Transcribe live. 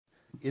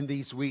In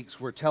these weeks,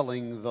 we're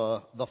telling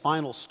the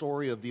final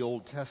story of the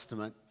Old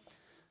Testament.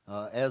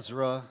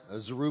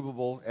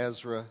 Zerubbabel,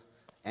 Ezra,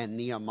 and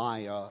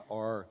Nehemiah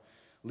are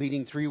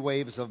leading three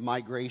waves of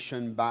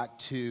migration back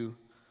to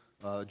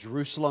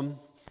Jerusalem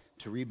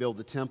to rebuild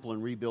the temple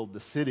and rebuild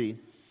the city.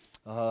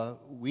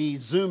 We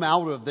zoom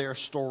out of their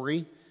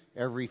story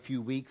every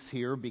few weeks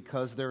here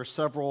because there are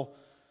several,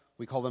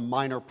 we call them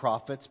minor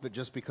prophets, but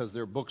just because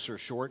their books are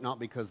short, not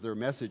because their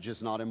message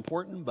is not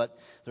important, but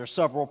there are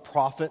several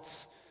prophets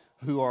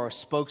who are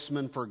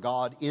spokesmen for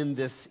God in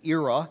this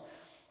era.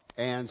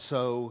 And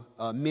so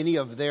many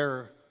of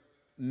their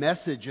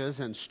messages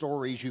and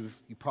stories you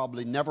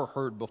probably never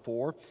heard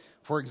before.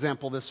 For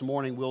example, this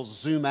morning we'll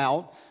zoom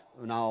out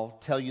and I'll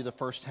tell you the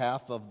first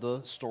half of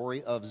the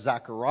story of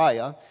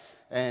Zechariah.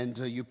 And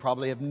you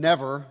probably have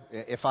never,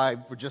 if I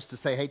were just to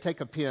say, hey,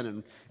 take a pen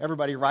and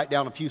everybody write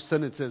down a few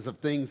sentences of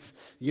things,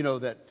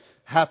 that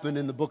happened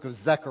in the book of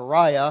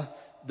Zechariah,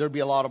 there'd be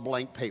a lot of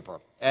blank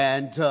paper.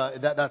 And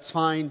that's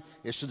fine.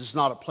 It's just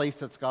not a place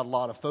that's got a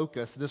lot of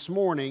focus. This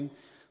morning,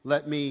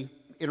 let me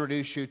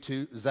introduce you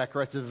to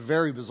Zechariah. It's a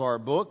very bizarre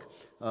book.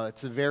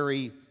 It's a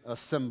very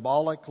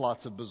symbolic,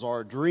 lots of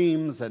bizarre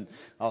dreams, and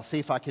I'll see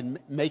if I can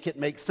make it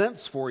make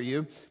sense for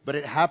you. But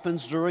it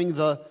happens during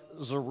the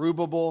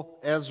Zerubbabel,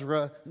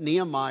 Ezra,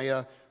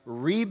 Nehemiah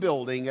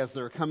rebuilding as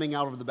they're coming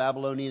out of the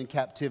Babylonian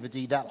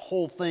captivity. That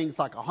whole thing's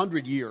like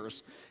 100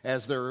 years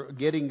as they're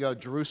getting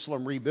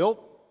Jerusalem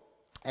rebuilt.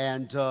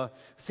 And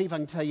see if I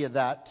can tell you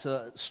that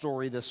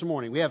story this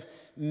morning. We have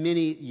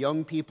many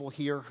young people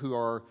here who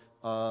are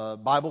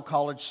Bible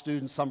college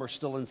students. Some are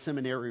still in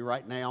seminary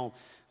right now.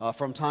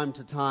 From time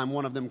to time,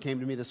 one of them came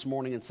to me this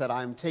morning and said,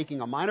 I'm taking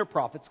a minor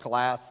prophets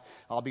class.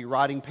 I'll be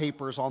writing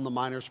papers on the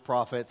minor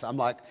prophets. I'm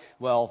like,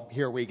 well,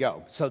 here we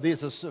go. So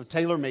this is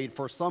tailor-made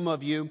for some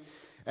of you.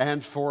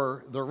 And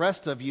for the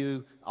rest of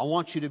you, I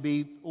want you to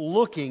be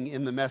looking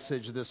in the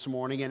message this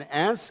morning and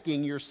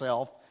asking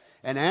yourself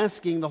and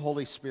asking the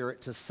Holy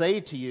Spirit to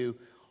say to you,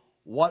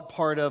 what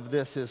part of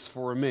this is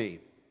for me?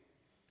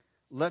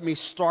 Let me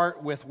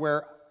start with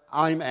where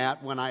I'm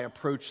at when I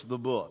approach the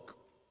book.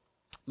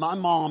 My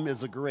mom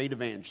is a great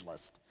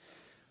evangelist.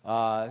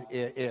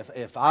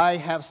 If I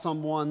have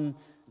someone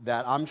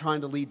that I'm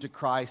trying to lead to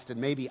Christ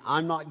and maybe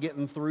I'm not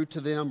getting through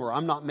to them or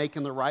I'm not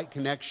making the right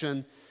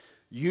connection,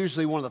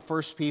 usually one of the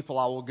first people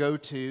I will go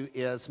to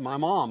is my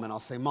mom. And I'll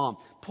say, Mom,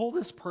 pull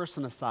this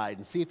person aside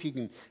and see if you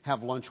can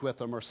have lunch with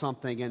them or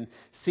something, and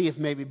see if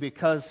maybe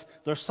because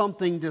there's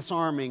something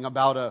disarming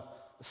about a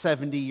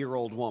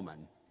 70-year-old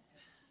woman.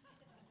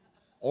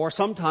 Or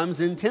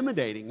sometimes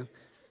intimidating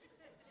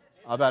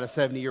about a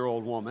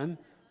 70-year-old woman,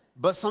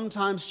 but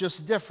sometimes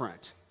just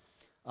different.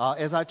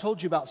 As I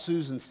told you about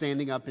Susan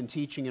standing up and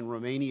teaching in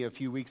Romania a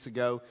few weeks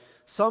ago,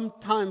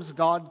 sometimes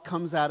God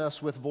comes at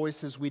us with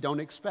voices we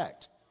don't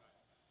expect.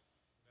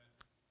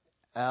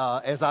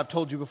 As I've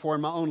told you before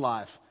in my own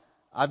life,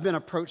 I've been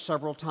approached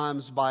several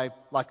times by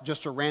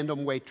just a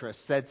random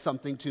waitress said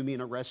something to me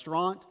in a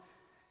restaurant,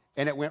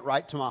 and it went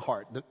right to my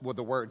heart with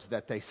the words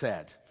that they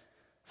said.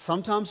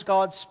 Sometimes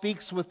God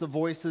speaks with the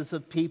voices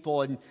of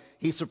people and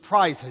He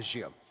surprises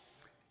you.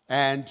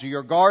 And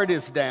your guard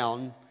is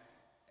down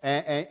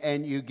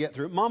and you get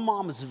through. My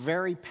mom is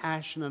very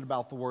passionate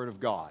about the Word of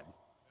God,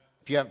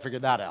 if you haven't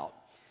figured that out.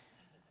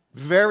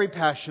 Very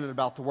passionate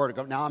about the Word of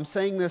God. Now, I'm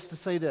saying this to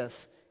say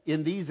this.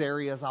 In these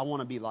areas, I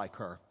want to be like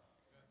her.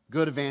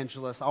 Good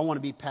evangelist. I want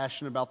to be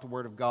passionate about the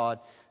Word of God.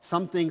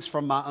 Some things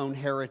from my own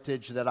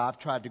heritage that I've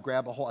tried to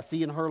grab a hold. I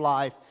see in her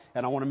life,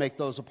 and I want to make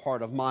those a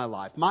part of my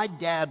life. My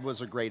dad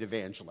was a great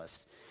evangelist.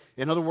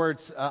 In other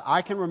words,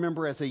 I can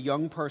remember as a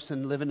young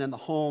person living in the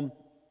home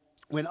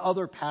when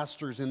other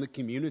pastors in the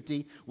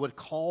community would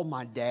call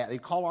my dad.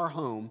 They'd call our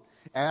home,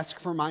 ask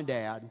for my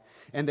dad,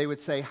 and they would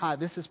say, hi,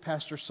 this is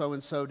Pastor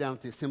so-and-so down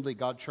at the Assembly of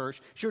God Church.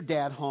 Is your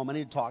dad home? I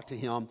need to talk to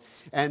him.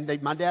 And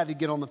my dad would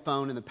get on the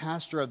phone, and the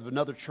pastor of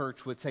another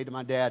church would say to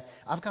my dad,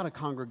 I've got a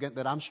congregant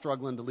that I'm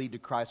struggling to lead to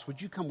Christ.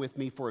 Would you come with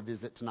me for a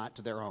visit tonight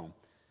to their home?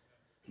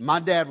 My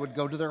dad would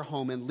go to their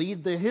home and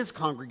lead his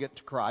congregant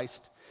to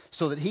Christ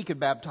so that he could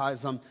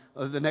baptize them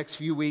the next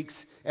few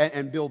weeks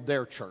and build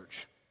their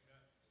church.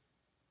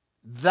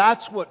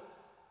 That's what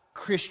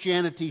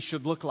Christianity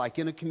should look like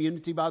in a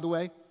community, by the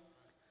way.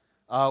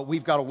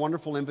 We've got a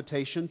wonderful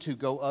invitation to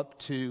go up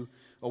to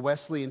a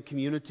Wesleyan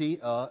community,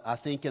 I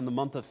think in the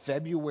month of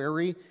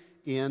February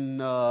in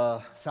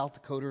South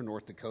Dakota or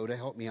North Dakota.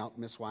 Help me out,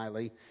 Miss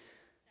Wiley.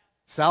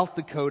 South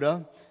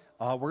Dakota.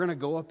 We're going to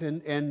go up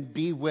and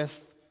be with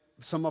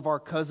some of our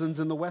cousins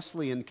in the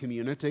Wesleyan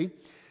community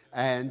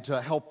and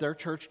help their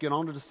church get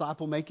on a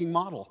disciple-making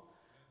model.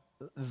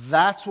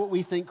 That's what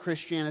we think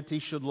Christianity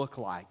should look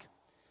like.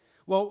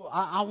 Well,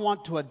 I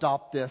want to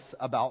adopt this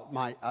about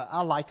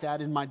I like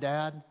that in my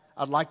dad.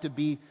 I'd like to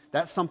be,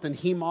 that's something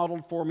he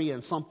modeled for me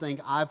and something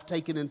I've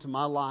taken into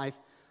my life.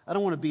 I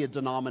don't want to be a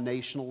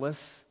denominationalist.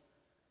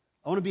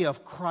 I want to be a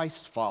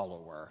Christ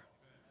follower.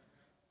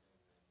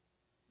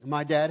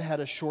 My dad had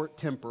a short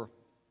temper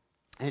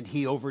and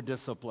he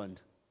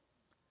over-disciplined.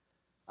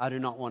 I do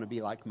not want to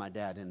be like my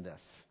dad in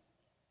this.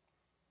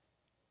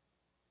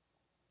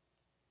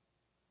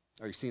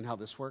 Are you seeing how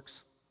this works?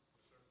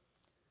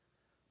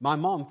 My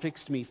mom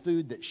fixed me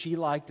food that she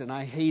liked and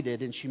I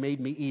hated, and she made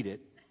me eat it.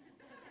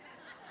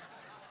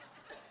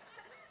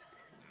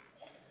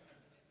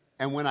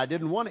 And when I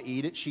didn't want to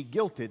eat it, she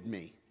guilted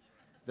me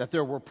that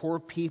there were poor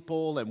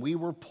people and we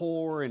were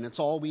poor and it's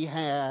all we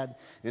had.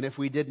 And if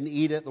we didn't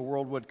eat it, the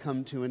world would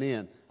come to an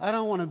end. I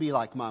don't want to be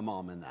like my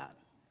mom in that.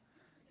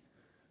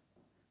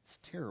 It's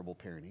terrible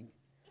parenting.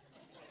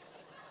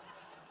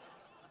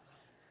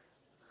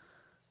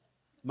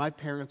 My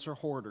parents are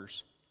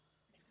hoarders.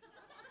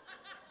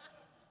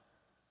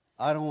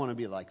 I don't want to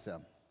be like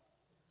them.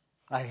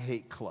 I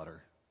hate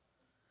clutter.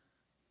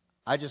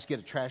 I just get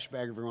a trash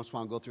bag every once in a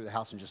while and go through the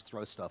house and just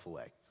throw stuff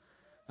away.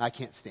 I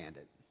can't stand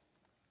it.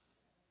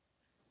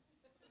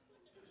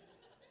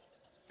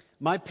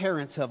 My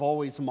parents have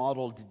always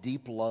modeled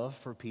deep love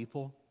for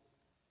people.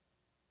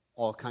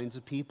 All kinds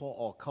of people,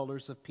 all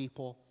colors of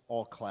people,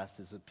 all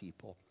classes of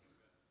people.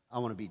 I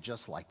want to be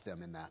just like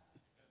them in that.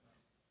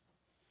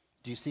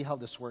 Do you see how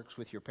this works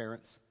with your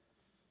parents?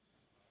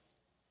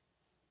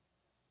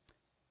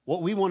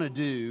 What we want to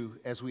do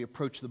as we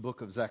approach the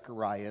book of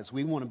Zechariah is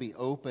we want to be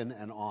open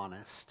and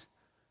honest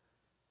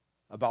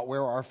about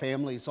where our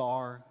families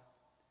are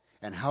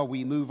and how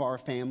we move our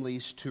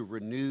families to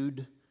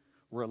renewed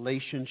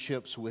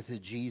relationships with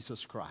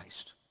Jesus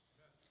Christ.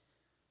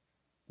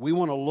 We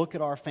want to look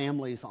at our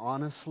families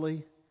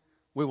honestly.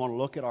 We want to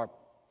look at our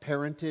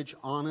parentage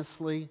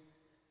honestly.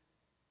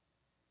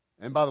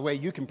 And by the way,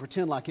 you can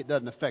pretend like it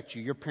doesn't affect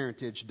you. Your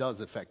parentage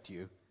does affect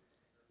you.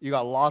 You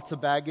got lots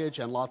of baggage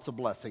and lots of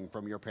blessing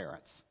from your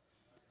parents.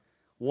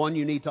 One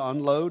you need to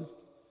unload,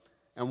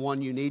 and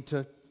one you need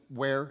to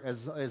wear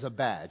as a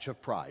badge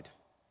of pride.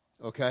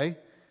 Okay?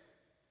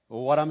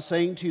 Well, what I'm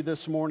saying to you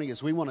this morning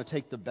is we want to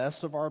take the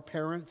best of our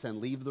parents and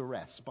leave the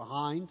rest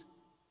behind,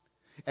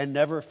 and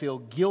never feel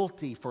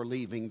guilty for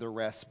leaving the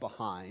rest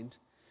behind.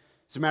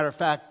 As a matter of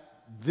fact,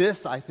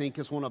 this, I think,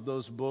 is one of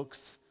those books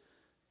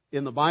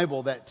in the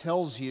Bible that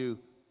tells you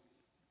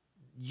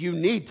you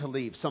need to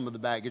leave some of the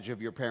baggage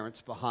of your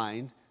parents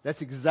behind.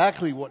 That's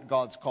exactly what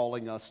God's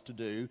calling us to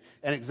do,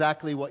 and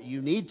exactly what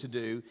you need to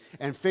do,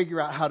 and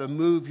figure out how to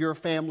move your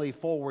family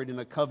forward in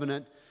a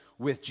covenant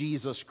with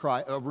Jesus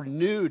Christ, a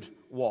renewed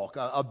walk,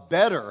 a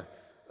better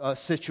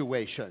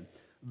situation.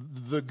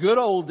 The good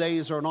old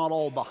days are not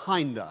all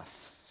behind us.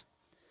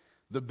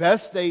 The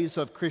best days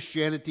of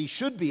Christianity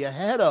should be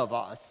ahead of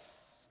us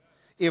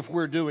if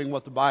we're doing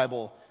what the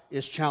Bible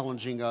is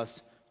challenging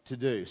us to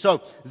do.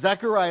 So,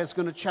 Zechariah is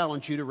going to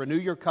challenge you to renew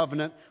your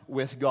covenant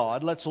with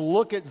God. Let's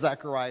look at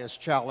Zechariah's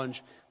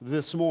challenge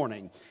this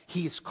morning.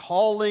 He's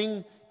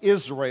calling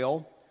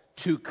Israel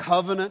to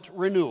covenant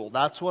renewal.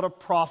 That's what a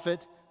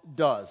prophet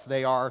does.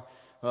 They are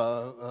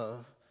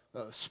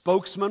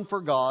spokesmen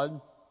for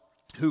God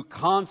who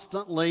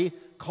constantly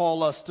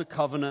call us to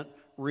covenant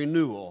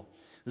renewal.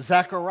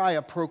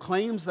 Zechariah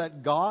proclaims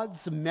that God's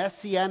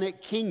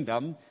messianic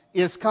kingdom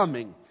is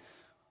coming.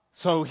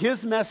 So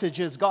his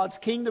message is God's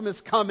kingdom is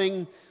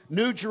coming,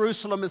 New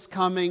Jerusalem is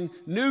coming,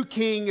 new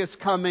king is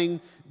coming,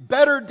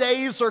 better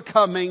days are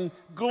coming,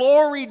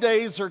 glory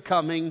days are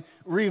coming,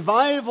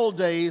 revival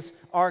days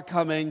are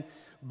coming.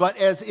 But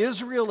as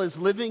Israel is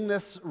living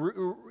this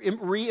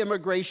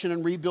re-immigration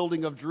and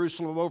rebuilding of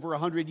Jerusalem over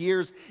 100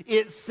 years,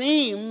 it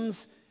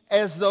seems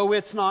as though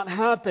it's not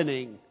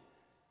happening.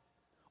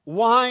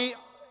 Why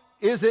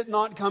is it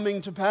not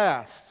coming to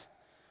pass?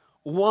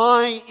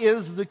 Why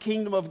is the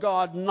kingdom of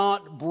God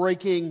not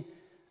breaking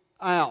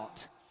out?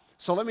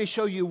 So let me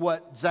show you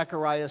what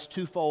Zechariah's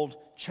twofold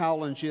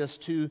challenge is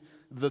to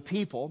the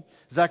people.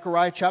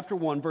 Zechariah chapter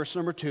 1, verse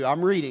number 2.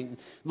 I'm reading.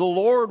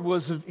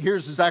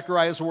 Here's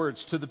Zechariah's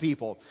words to the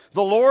people.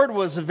 The Lord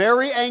was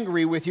very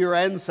angry with your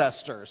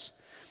ancestors.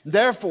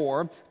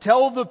 Therefore,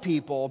 tell the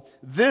people,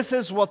 this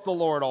is what the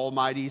Lord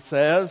Almighty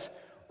says.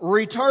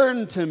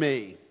 Return to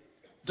me,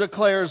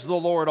 declares the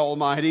Lord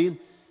Almighty,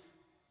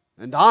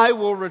 and I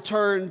will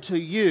return to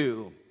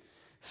you,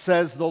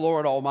 says the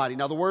Lord Almighty.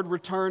 Now the word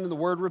return and the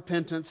word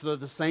repentance, they're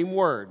the same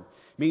word.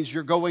 It means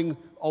you're going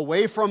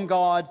away from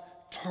God,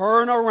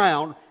 turn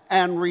around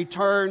and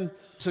return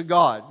to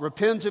God.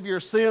 Repent of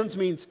your sins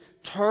means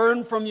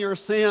turn from your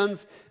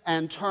sins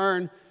and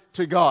turn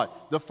to God.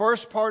 The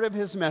first part of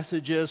his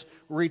message is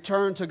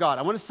return to God.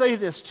 I want to say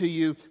this to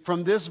you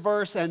from this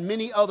verse and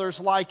many others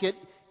like it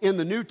in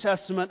the New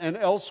Testament and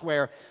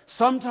elsewhere.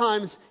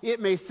 Sometimes it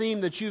may seem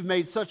that you've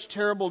made such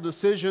terrible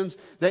decisions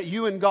that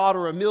you and God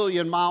are a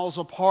million miles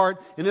apart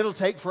and it'll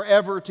take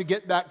forever to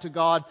get back to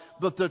God.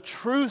 But the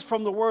truth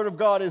from the Word of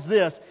God is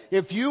this: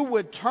 if you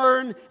would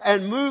turn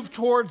and move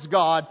towards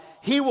God,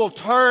 He will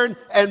turn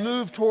and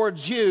move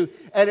towards you,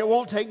 and it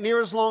won't take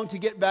near as long to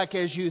get back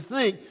as you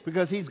think,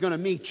 because He's going to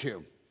meet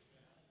you.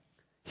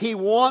 He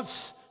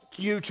wants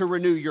you to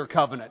renew your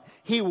covenant.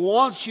 He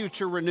wants you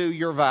to renew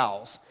your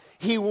vows.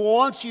 He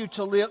wants you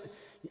to live.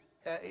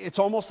 It's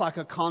almost like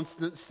a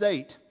constant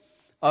state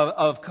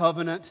of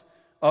covenant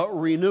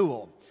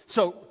renewal.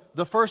 So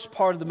the first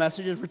part of the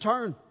message is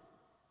return.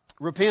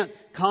 Repent.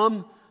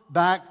 Come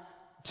back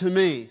to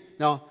me.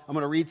 Now, I'm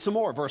going to read some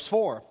more. Verse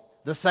 4.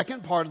 The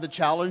second part of the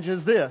challenge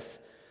is this: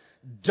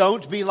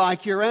 don't be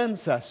like your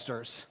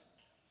ancestors.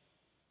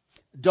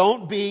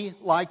 Don't be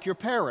like your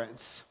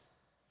parents.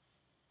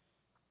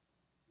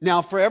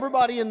 Now, for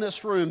everybody in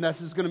this room,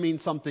 this is going to mean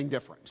something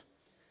different.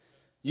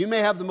 You may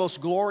have the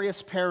most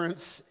glorious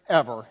parents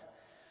ever,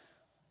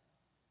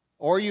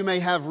 or you may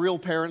have real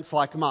parents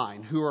like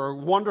mine who are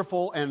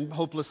wonderful and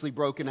hopelessly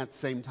broken at the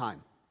same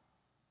time.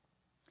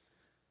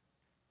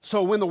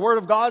 So when the Word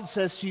of God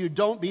says to you,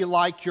 don't be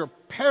like your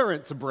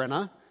parents,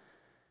 Brenna,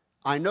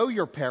 I know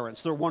your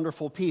parents. They're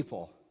wonderful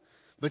people.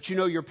 But you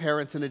know your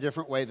parents in a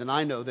different way than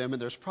I know them,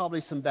 and there's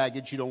probably some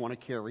baggage you don't want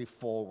to carry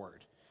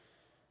forward.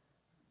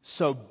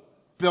 So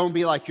don't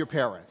be like your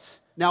parents.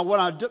 Now, what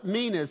I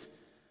mean is,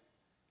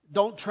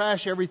 don't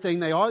trash everything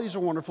they are. These are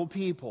wonderful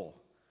people.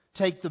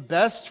 Take the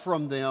best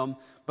from them,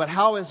 but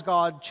how is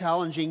God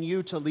challenging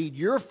you to lead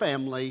your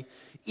family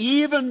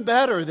even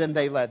better than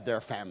they led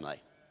their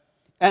family?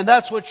 And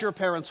that's what your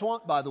parents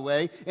want, by the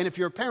way. And if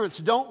your parents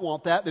don't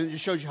want that, then it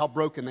just shows you how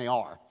broken they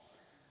are.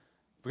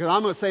 Because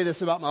I'm going to say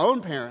this about my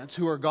own parents,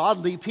 who are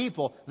godly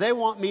people. They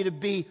want me to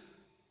be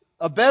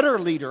a better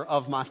leader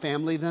of my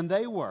family than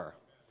they were.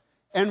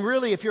 And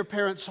really, if your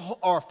parents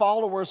are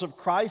followers of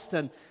Christ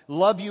and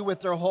love you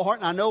with their whole heart,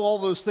 and I know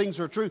all those things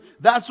are true,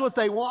 that's what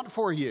they want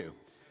for you.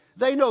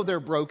 They know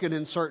they're broken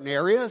in certain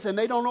areas, and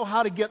they don't know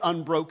how to get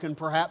unbroken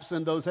perhaps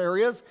in those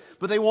areas,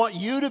 but they want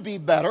you to be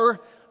better,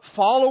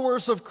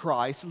 followers of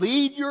Christ,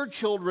 lead your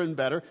children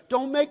better.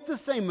 Don't make the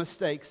same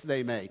mistakes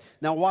they made.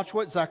 Now watch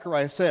what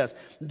Zechariah says.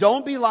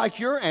 Don't be like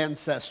your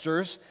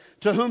ancestors,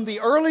 to whom the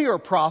earlier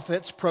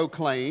prophets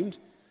proclaimed.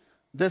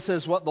 This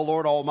is what the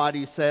Lord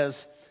Almighty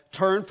says: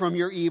 turn from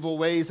your evil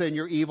ways and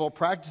your evil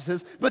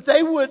practices. But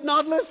they would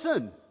not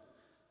listen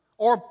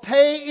or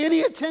pay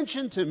any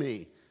attention to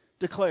me,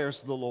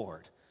 declares the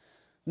Lord.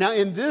 Now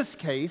in this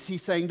case,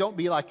 he's saying don't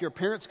be like your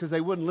parents, because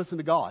they wouldn't listen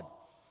to God.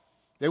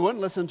 They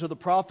wouldn't listen to the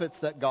prophets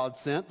that God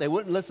sent. They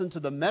wouldn't listen to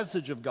the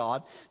message of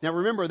God. Now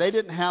remember, they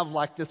didn't have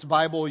like this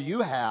Bible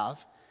you have.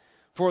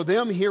 For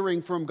them,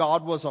 hearing from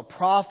God was a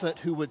prophet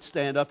who would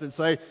stand up and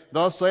say,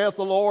 thus saith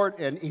the Lord,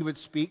 and he would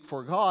speak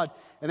for God.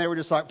 And they were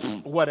just like,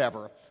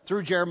 whatever.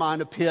 Threw Jeremiah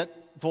in a pit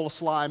full of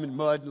slime and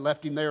mud and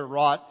left him there to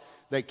rot.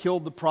 They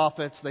killed the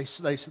prophets.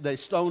 They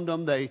stoned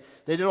them. They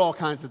did all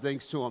kinds of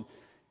things to them.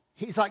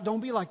 He's like,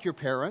 don't be like your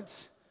parents,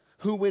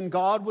 who when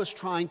God was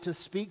trying to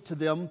speak to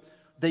them,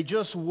 they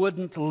just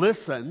wouldn't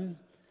listen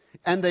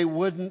and they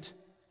wouldn't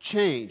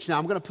change. Now,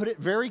 I'm going to put it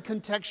very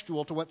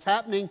contextual to what's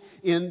happening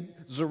in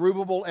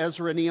Zerubbabel,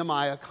 Ezra, and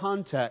Nehemiah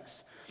context.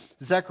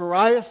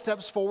 Zechariah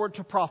steps forward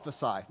to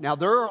prophesy. Now,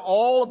 they're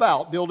all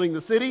about building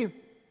the city,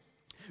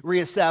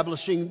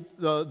 reestablishing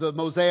the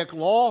Mosaic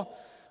law.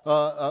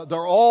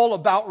 They're all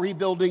about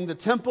rebuilding the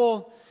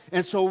temple.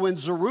 And so when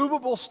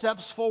Zerubbabel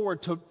steps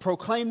forward to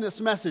proclaim this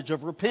message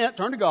of repent,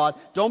 turn to God,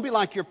 don't be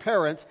like your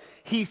parents,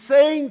 he's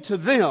saying to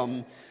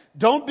them,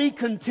 don't be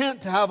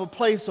content to have a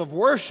place of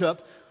worship,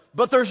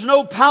 but there's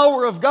no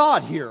power of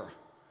God here.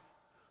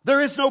 There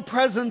is no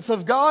presence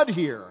of God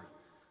here.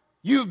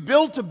 You've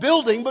built a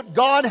building, but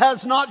God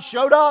has not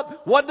showed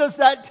up. What does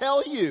that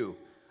tell you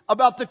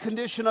about the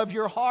condition of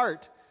your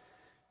heart?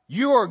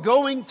 You are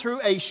going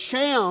through a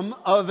sham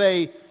of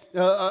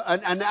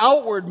an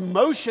outward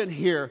motion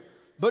here,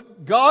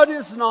 but God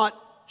is not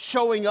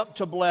showing up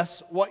to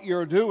bless what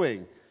you're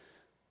doing.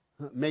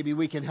 Maybe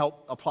we can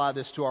help apply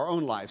this to our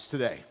own lives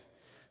today.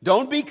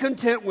 Don't be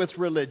content with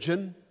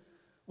religion.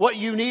 What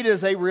you need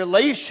is a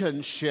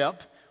relationship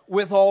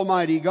with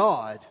Almighty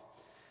God.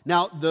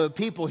 Now, the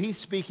people he's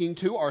speaking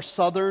to are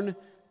southern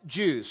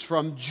Jews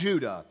from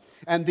Judah.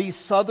 And these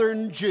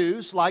southern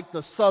Jews, like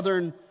the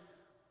southern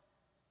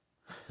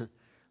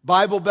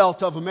Bible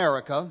Belt of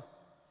America,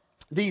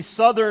 these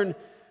southern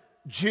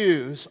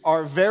Jews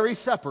are very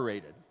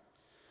separated.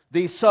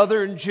 These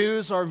southern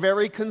Jews are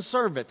very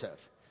conservative.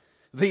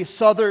 These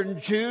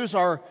southern Jews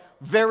are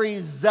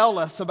very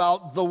zealous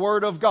about the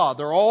Word of God.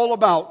 They're all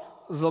about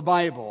the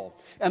Bible.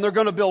 And they're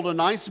going to build a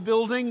nice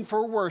building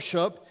for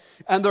worship,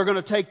 and they're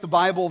going to take the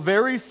Bible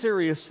very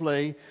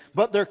seriously,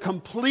 but they're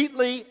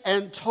completely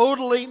and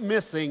totally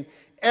missing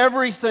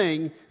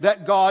everything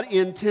that God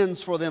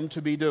intends for them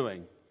to be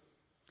doing.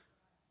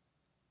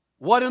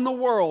 What in the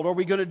world are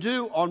we going to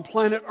do on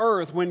planet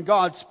Earth when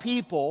God's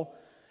people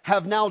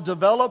have now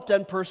developed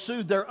and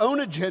pursued their own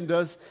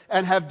agendas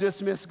and have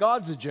dismissed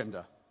God's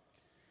agenda?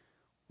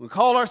 We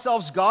call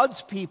ourselves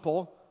God's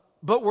people,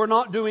 but we're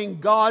not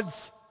doing God's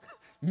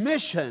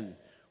mission.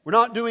 We're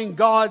not doing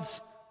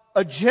God's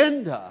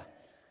agenda.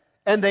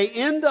 And they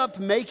end up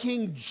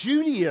making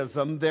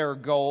Judaism their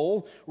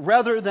goal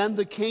rather than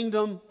the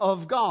kingdom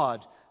of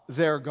God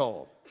their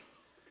goal.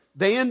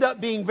 They end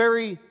up being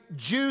very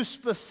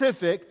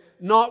Jew-specific,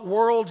 not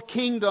world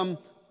kingdom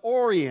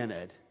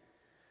oriented.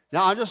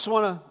 Now, I just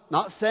want to,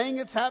 not saying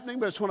it's happening,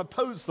 but I just want to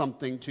pose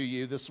something to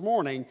you this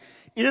morning.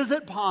 Is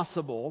it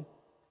possible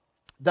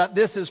that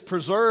this is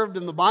preserved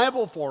in the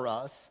Bible for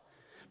us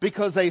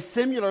because a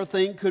similar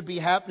thing could be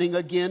happening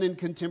again in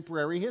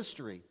contemporary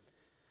history?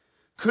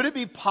 Could it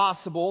be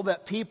possible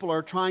that people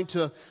are trying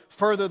to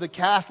further the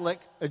Catholic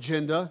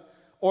agenda,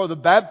 or the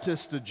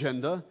Baptist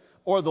agenda,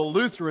 or the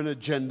Lutheran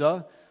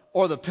agenda,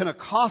 or the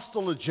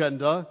Pentecostal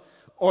agenda,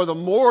 or the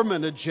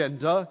Mormon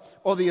agenda,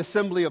 or the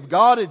Assembly of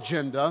God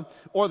agenda,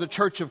 or the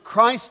Church of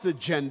Christ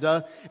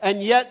agenda,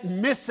 and yet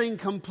missing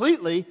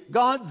completely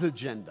God's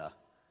agenda?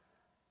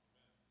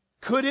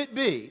 Could it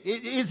be?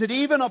 Is it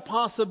even a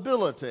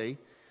possibility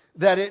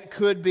that it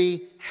could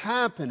be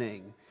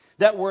happening?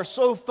 That we're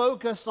so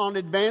focused on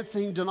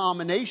advancing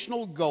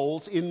denominational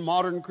goals in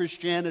modern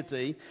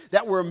Christianity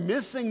that we're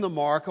missing the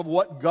mark of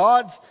what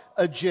God's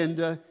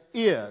agenda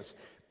is.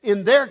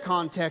 In their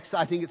context,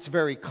 I think it's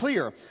very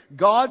clear.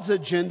 God's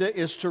agenda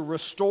is to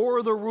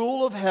restore the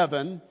rule of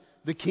heaven,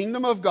 the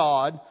kingdom of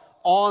God,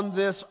 on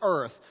this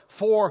earth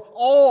for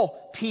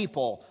all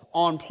people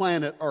on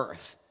planet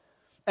Earth.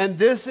 And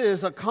this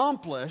is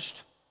accomplished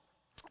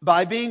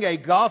by being a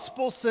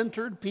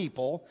gospel-centered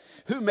people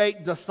who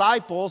make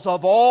disciples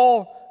of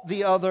all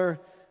the other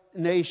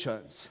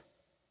nations.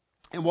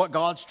 And what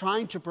God's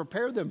trying to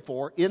prepare them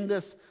for in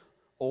this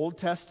Old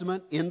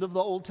Testament, end of the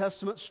Old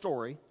Testament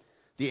story,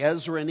 the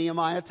Ezra and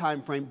Nehemiah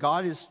time frame,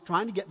 God is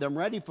trying to get them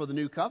ready for the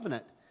new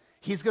covenant.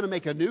 He's going to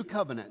make a new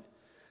covenant.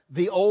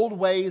 The old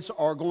ways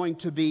are going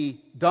to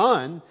be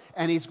done,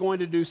 and He's going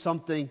to do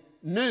something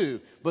new.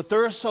 But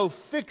they're so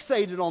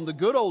fixated on the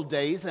good old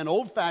days and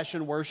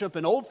old-fashioned worship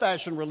and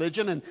old-fashioned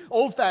religion and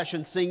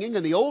old-fashioned singing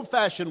and the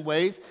old-fashioned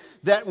ways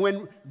that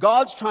when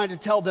God's trying to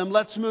tell them,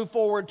 let's move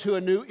forward to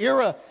a new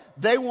era,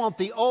 they want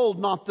the old,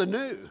 not the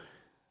new.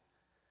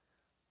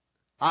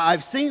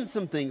 I've seen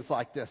some things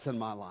like this in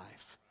my life.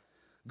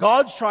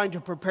 God's trying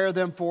to prepare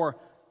them for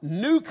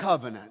new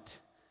covenant.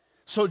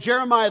 So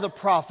Jeremiah the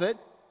prophet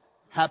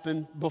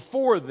happened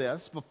before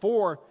this,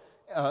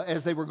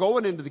 as they were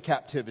going into the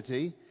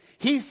captivity.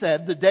 He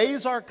said, the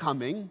days are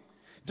coming,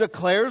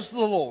 declares the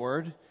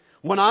Lord,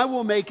 when I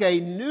will make a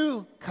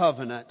new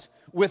covenant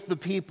with the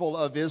people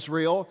of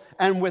Israel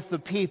and with the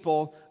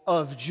people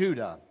of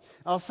Judah.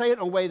 I'll say it in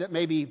a way that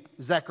maybe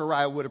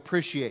Zechariah would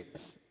appreciate.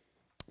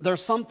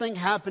 There's something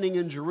happening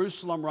in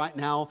Jerusalem right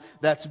now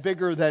that's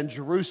bigger than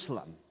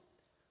Jerusalem.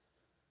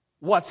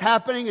 What's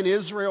happening in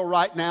Israel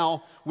right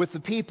now with the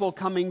people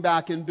coming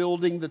back and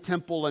building the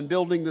temple and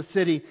building the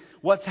city,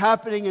 what's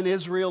happening in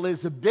Israel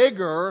is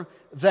bigger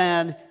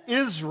than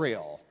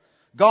Israel.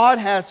 God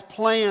has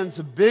plans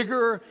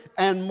bigger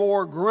and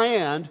more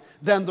grand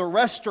than the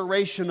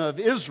restoration of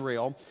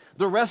Israel.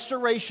 The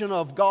restoration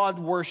of God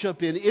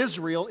worship in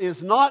Israel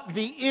is not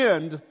the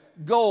end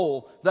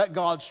goal that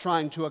God's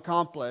trying to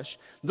accomplish.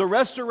 The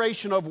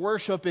restoration of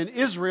worship in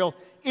Israel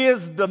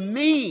is the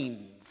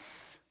means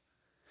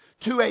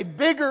to a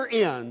bigger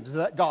end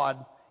that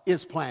God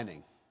is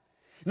planning.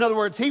 In other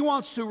words, He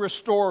wants to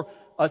restore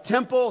a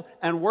temple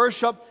and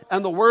worship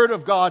and the Word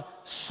of God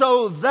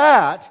so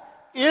that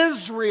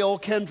Israel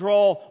can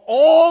draw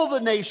all the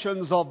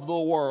nations of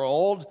the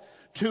world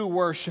to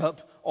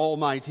worship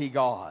Almighty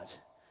God.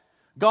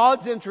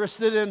 God's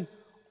interested in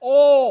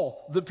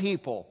all the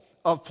people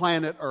of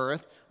planet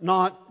Earth,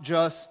 not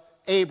just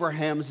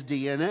Abraham's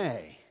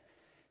DNA.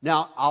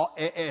 Now,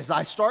 as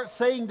I start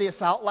saying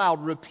this out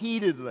loud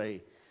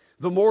repeatedly,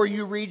 the more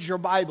you read your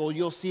Bible,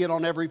 you'll see it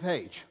on every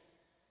page.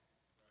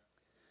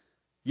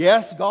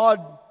 Yes, God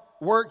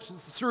worked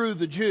through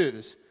the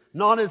Jews,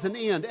 not as an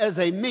end, as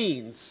a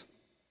means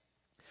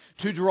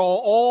to draw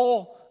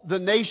all the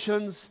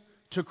nations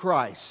to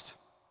Christ.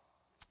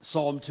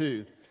 Psalm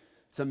 2.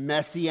 It's a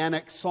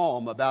messianic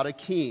psalm about a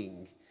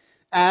king.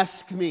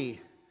 Ask me,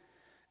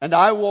 and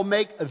I will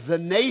make the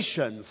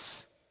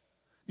nations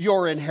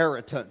your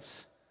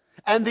inheritance,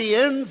 and the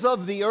ends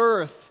of the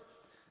earth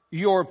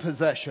your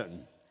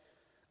possession.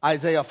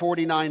 Isaiah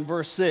 49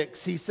 verse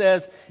 6, he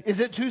says,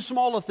 is it too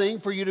small a thing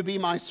for you to be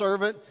my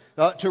servant,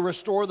 to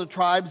restore the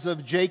tribes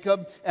of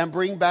Jacob and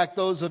bring back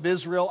those of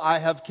Israel I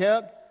have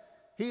kept?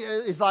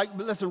 He's like,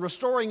 listen,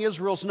 restoring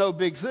Israel's no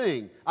big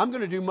thing. I'm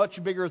going to do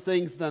much bigger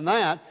things than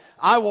that.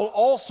 I will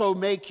also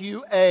make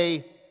you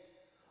a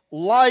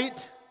light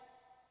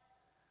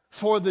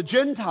for the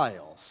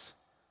Gentiles.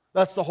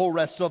 That's the whole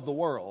rest of the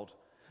world.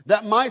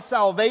 That my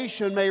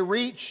salvation may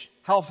reach,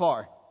 how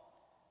far?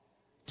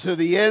 To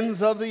the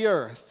ends of the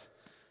earth.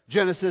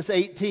 Genesis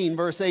 18,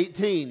 verse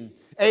 18.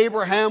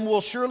 Abraham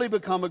will surely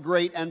become a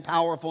great and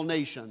powerful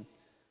nation.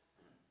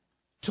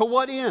 To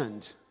what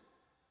end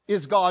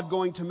is God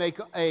going to make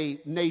a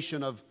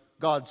nation of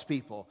God's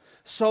people?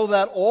 So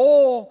that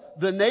all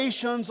the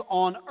nations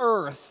on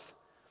earth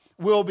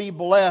will be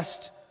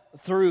blessed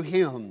through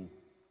him.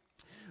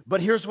 But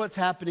here's what's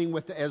happening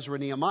with the Ezra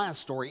and Nehemiah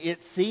story.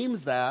 It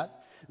seems that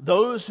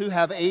those who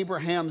have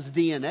Abraham's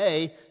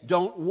DNA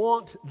don't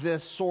want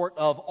this sort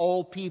of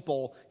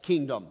all-people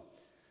kingdom.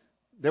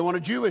 They want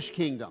a Jewish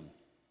kingdom.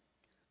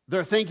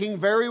 They're thinking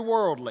very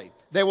worldly.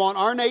 They want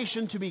our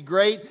nation to be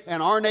great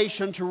and our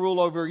nation to rule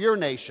over your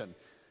nation.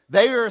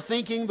 They are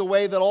thinking the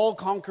way that all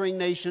conquering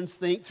nations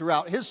think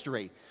throughout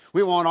history.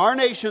 We want our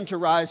nation to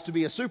rise to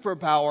be a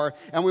superpower,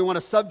 and we want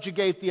to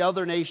subjugate the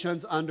other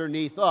nations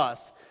underneath us.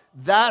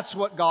 That's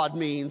what God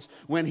means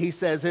when He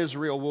says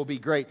Israel will be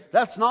great.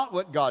 That's not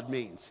what God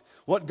means.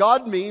 What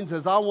God means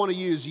is I want to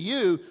use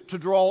you to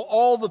draw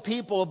all the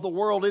people of the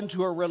world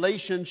into a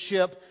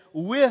relationship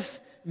with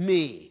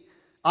me.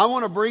 I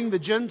want to bring the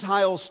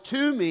Gentiles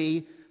to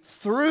me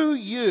through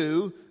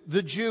you,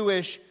 the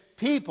Jewish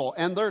people.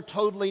 And they're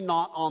totally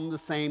not on the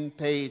same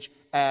page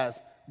as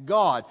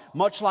God.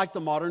 Much like the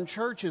modern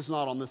church is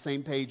not on the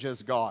same page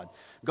as God.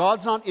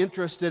 God's not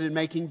interested in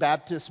making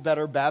Baptists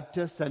better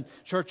Baptists and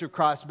Church of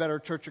Christ better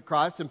Church of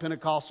Christ and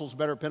Pentecostals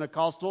better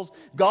Pentecostals.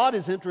 God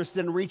is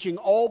interested in reaching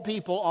all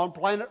people on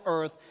planet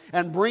Earth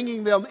and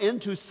bringing them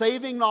into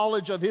saving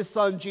knowledge of His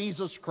Son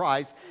Jesus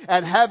Christ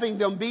and having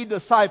them be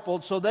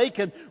discipled so they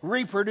can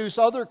reproduce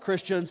other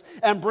Christians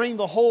and bring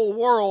the whole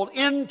world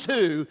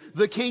into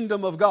the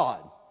kingdom of God.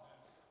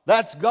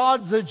 That's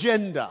God's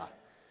agenda.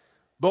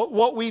 But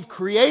what we've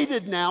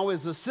created now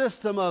is a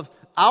system of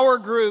our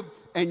group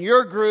and you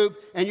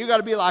got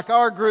to be like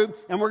our group,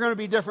 and we're going to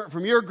be different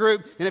from your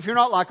group, and if you're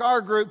not like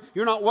our group,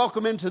 you're not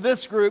welcome into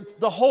this group.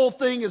 The whole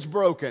thing is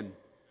broken.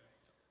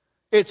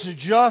 It's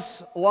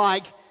just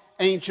like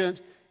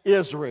ancient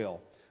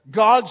Israel.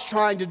 God's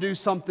trying to do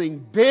something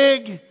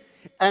big,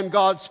 and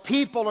God's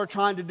people are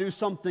trying to do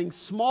something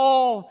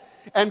small,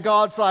 and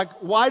God's like,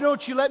 why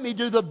don't you let me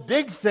do the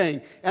big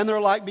thing? And they're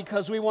like,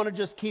 because we want to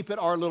just keep it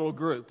our little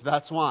group.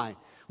 That's why.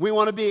 We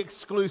want to be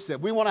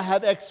exclusive. We want to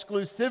have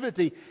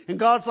exclusivity. And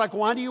God's like,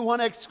 why do you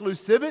want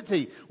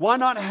exclusivity? Why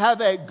not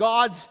have a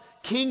God's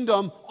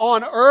kingdom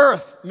on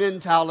earth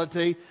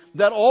mentality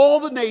that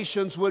all the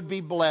nations would be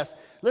blessed?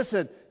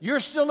 Listen, you're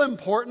still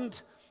important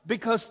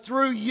because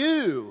through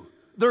you,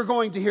 they're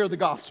going to hear the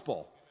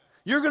gospel.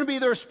 You're going to be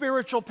their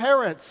spiritual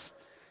parents.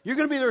 You're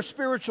going to be their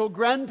spiritual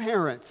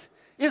grandparents.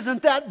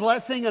 Isn't that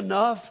blessing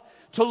enough?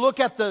 To look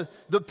at the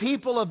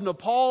people of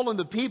Nepal and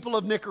the people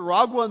of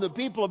Nicaragua and the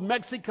people of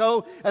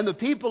Mexico and the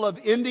people of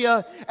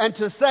India and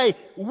to say,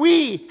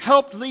 we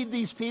helped lead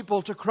these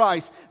people to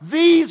Christ.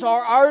 These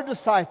are our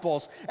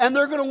disciples, and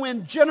they're going to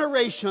win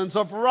generations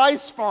of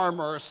rice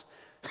farmers.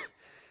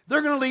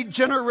 They're going to lead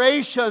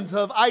generations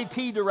of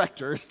IT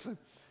directors.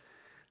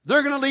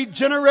 They're going to lead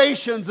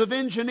generations of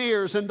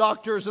engineers and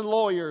doctors and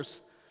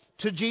lawyers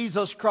to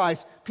Jesus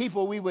Christ.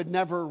 People we would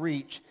never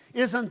reach.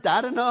 Isn't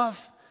that enough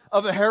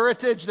of a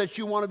heritage that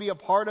you want to be a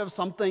part of,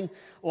 something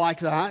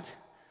like that?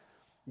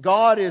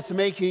 God is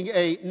making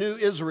a new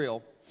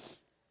Israel,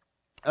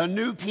 a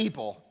new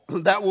people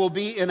that will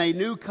be in a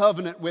new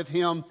covenant with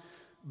Him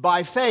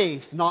by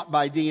faith, not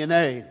by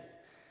DNA.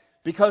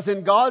 Because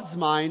in God's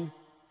mind,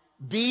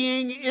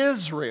 being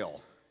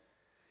Israel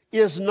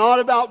is not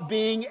about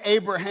being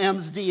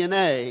Abraham's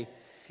DNA.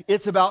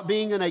 It's about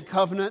being in a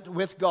covenant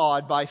with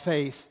God by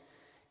faith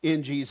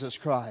in Jesus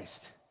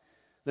Christ.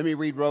 Let me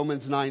read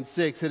Romans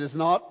 9:6. It is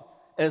not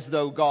as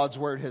though God's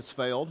word has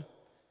failed.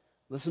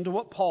 Listen to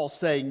what Paul's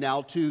saying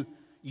now to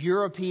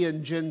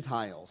European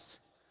Gentiles.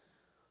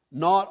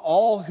 Not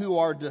all who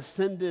are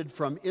descended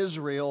from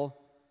Israel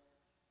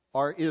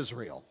are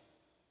Israel.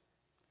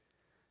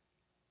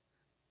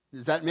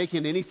 Is that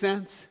making any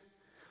sense?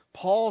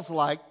 Paul's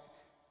like,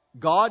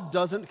 God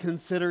doesn't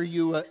consider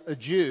you a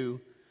Jew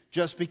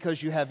just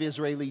because you have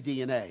Israeli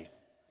DNA.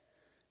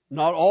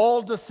 Not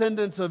all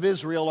descendants of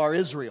Israel are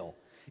Israel.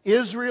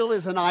 Israel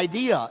is an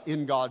idea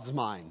in God's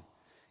mind.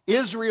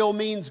 Israel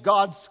means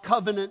God's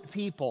covenant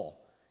people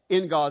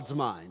in God's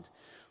mind.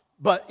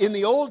 But in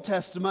the Old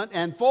Testament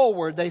and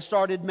forward, they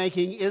started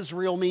making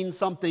Israel mean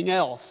something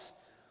else.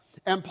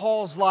 And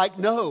Paul's like,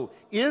 no,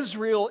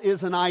 Israel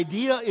is an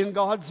idea in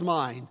God's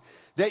mind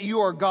that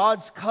you are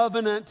God's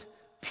covenant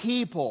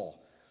people.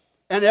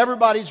 And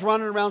everybody's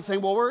running around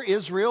saying, well, we're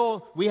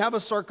Israel. We have a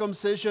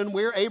circumcision.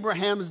 We're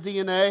Abraham's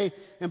DNA.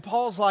 And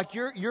Paul's like,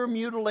 you're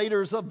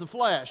mutilators of the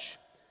flesh.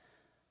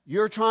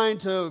 You're trying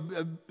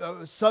to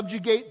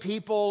subjugate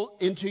people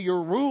into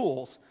your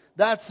rules.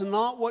 That's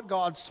not what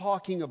God's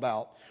talking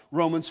about.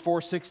 Romans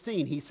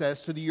 4:16, he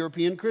says to the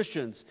European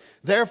Christians,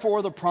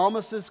 therefore the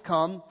promises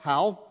come,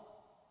 how?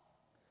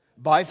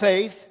 By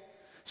faith,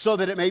 so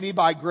that it may be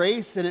by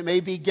grace and it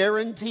may be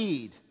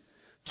guaranteed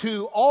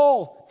to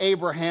all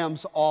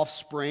Abraham's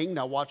offspring.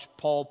 Now watch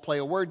Paul play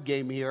a word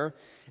game here.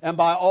 And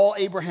by all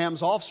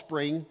Abraham's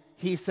offspring,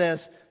 he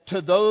says,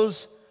 to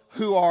those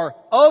who are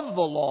of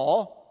the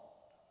law,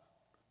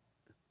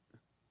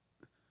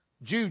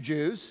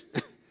 Jews,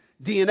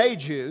 DNA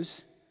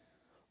Jews,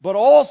 but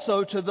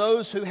also to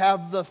those who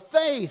have the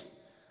faith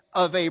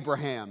of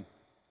Abraham,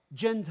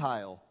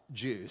 Gentile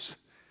Jews.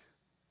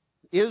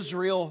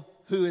 Israel,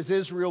 who is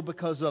Israel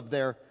because of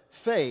their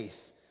faith.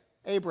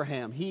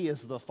 Abraham, he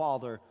is the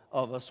father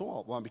of us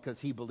all. Well,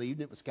 because he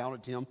believed, it was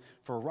counted to him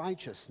for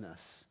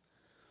righteousness.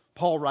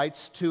 Paul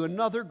writes to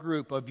another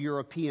group of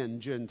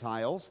European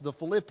Gentiles, the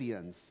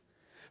Philippians.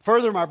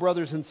 Further, my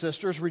brothers and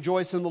sisters,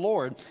 rejoice in the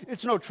Lord.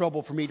 It's no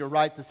trouble for me to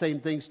write the same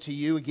things to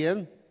you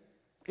again.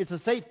 It's a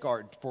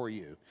safeguard for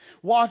you.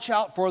 Watch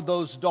out for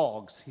those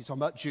dogs. He's talking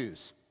about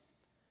Jews.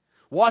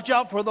 Watch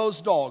out for those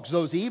dogs,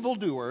 those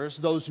evildoers,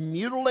 those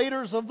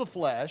mutilators of the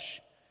flesh,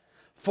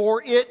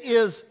 for it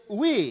is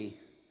we.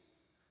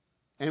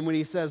 And when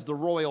he says the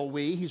royal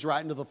we, he's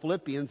writing to the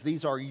Philippians.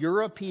 These are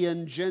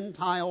European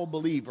Gentile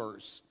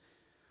believers.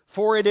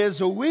 For it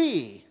is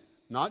we,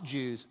 not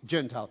Jews,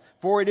 Gentiles.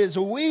 For it is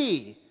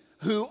we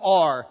who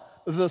are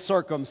the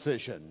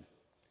circumcision.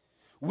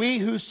 We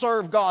who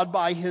serve God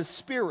by His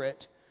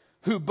Spirit,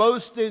 who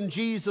boast in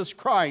Jesus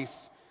Christ,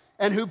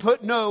 and who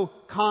put no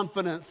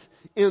confidence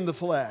in the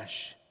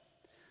flesh.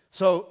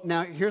 So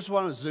now here's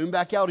what I want to zoom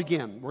back out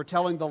again. We're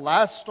telling the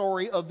last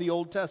story of the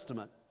Old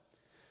Testament.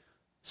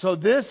 So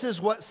this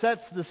is what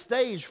sets the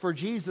stage for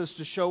Jesus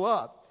to show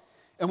up.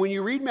 And when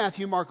you read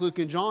Matthew, Mark, Luke,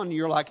 and John,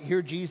 you're like,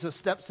 here Jesus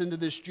steps into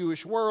this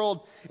Jewish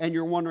world, and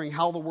you're wondering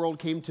how the world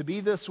came to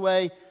be this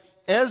way.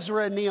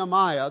 Ezra and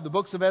Nehemiah, the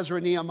books of Ezra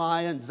and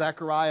Nehemiah and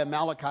Zechariah,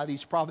 Malachi,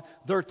 these prophets,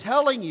 they're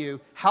telling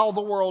you how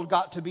the world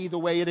got to be the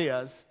way it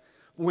is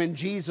when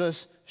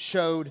Jesus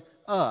showed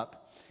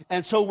up.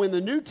 And so when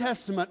the New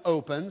Testament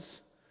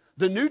opens,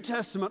 the New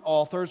Testament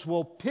authors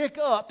will pick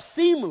up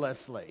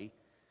seamlessly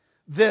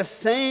this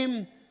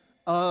same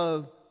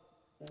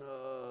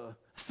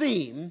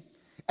theme,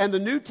 and the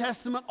New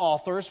Testament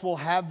authors will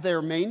have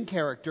their main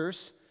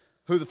characters,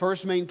 who the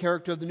first main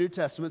character of the New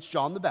Testament is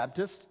John the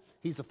Baptist.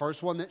 He's the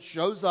first one that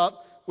shows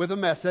up with a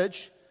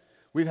message.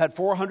 We've had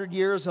 400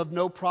 years of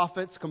no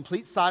prophets,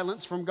 complete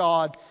silence from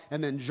God,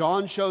 and then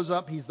John shows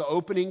up. He's the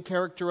opening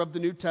character of the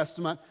New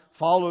Testament,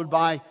 followed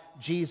by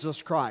Jesus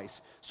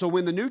Christ. So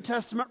when the New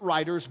Testament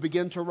writers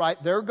begin to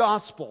write their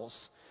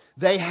Gospels,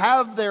 they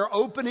have their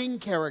opening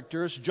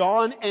characters,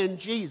 John and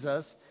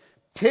Jesus,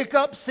 pick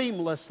up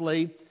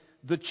seamlessly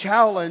the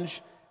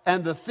challenge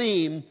and the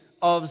theme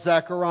of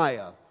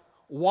Zechariah.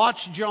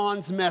 Watch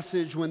John's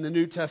message when the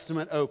New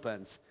Testament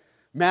opens.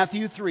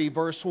 Matthew 3,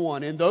 verse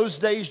 1. In those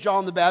days,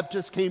 John the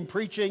Baptist came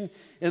preaching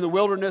in the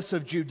wilderness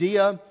of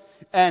Judea,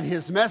 and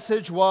his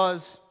message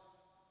was...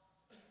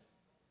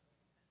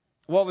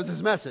 What was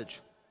his message?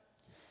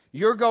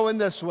 You're going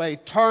this way,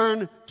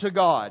 turn to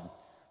God.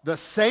 The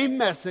same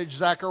message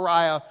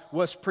Zechariah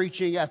was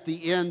preaching at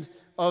the end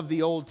of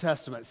the Old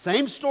Testament.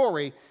 Same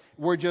story,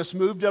 we just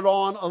moved it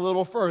on a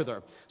little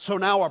further. So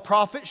now a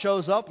prophet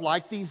shows up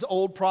like these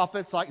old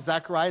prophets like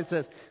Zechariah and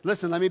says,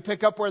 listen, let me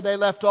pick up where they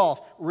left off.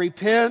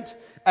 Repent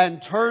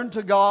and turn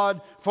to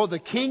God, for the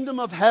kingdom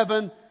of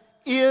heaven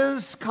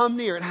is come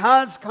near. It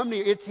has come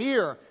near. It's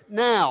here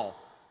now.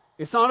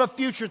 It's not a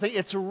future thing.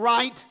 It's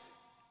right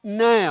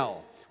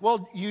now.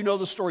 Well, you know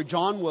the story.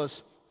 John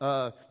was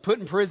put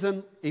in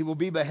prison. He will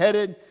be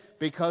beheaded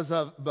because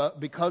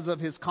of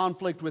his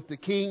conflict with the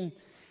king.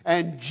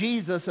 And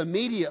Jesus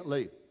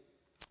immediately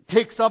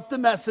picks up the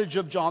message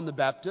of John the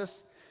Baptist.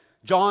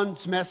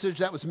 John's message,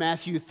 that was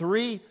Matthew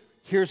 3.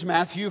 Here's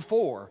Matthew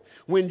 4.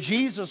 When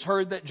Jesus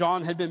heard that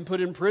John had been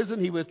put in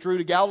prison, he withdrew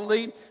to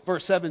Galilee.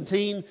 Verse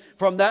 17.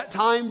 From that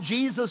time,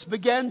 Jesus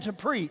began to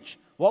preach.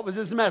 What was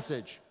his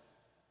message?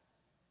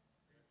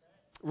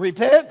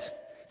 Repent,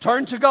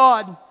 turn to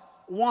God.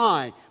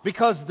 Why?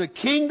 Because the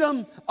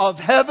kingdom of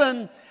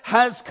heaven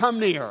has come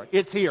near.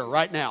 It's here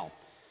right now.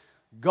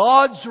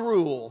 God's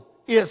rule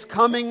is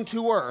coming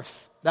to earth.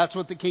 That's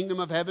what the kingdom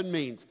of heaven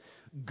means.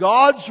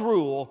 God's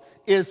rule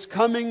is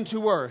coming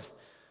to earth.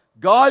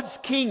 God's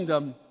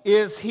kingdom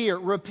is here.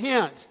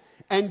 Repent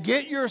and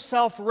get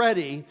yourself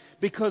ready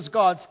because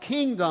God's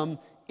kingdom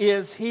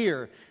is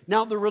here.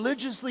 Now, the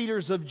religious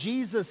leaders of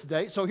Jesus'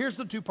 day, so here's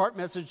the two-part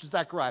message to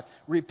Zechariah.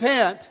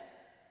 Repent,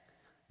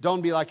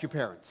 don't be like your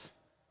parents.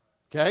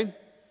 Okay?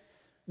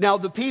 Now,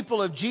 the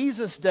people of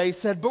Jesus' day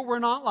said, but we're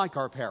not like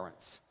our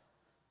parents.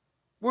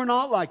 We're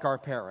not like our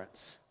parents.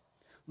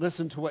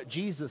 Listen to what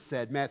Jesus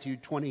said, Matthew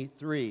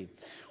 23.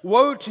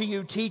 Woe to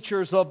you,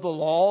 teachers of the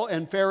law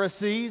and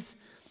Pharisees,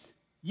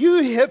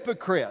 you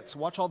hypocrites.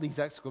 Watch all these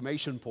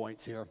exclamation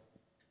points here.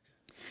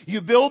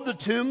 You build the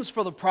tombs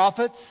for the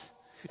prophets,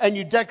 and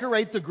you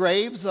decorate the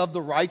graves of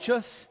the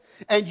righteous,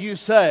 and you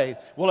say,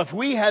 well, if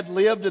we had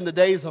lived in the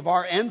days of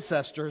our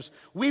ancestors,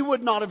 we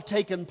would not have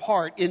taken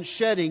part in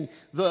shedding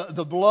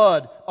the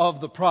blood of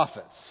the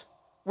prophets.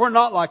 We're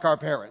not like our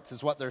parents,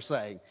 is what they're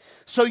saying.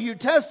 So you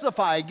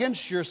testify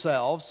against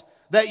yourselves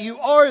that you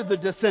are the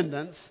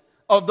descendants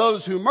of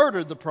those who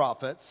murdered the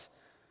prophets.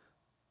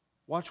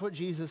 Watch what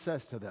Jesus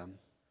says to them.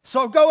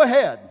 So go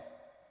ahead.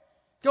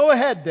 Go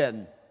ahead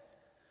then.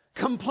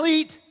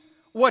 Complete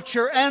what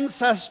your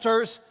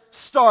ancestors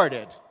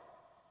started.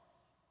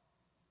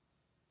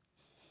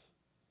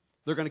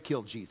 They're going to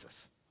kill Jesus.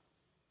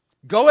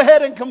 Go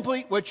ahead and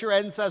complete what your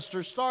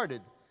ancestors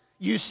started.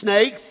 You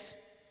snakes.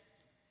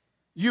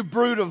 You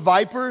brood of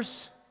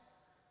vipers.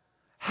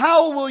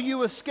 How will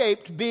you escape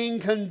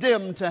being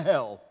condemned to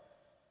hell?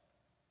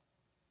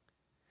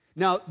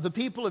 Now, the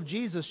people of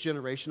Jesus'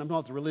 generation, I'm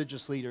not the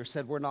religious leaders,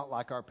 said we're not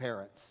like our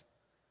parents.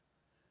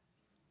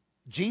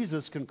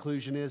 Jesus'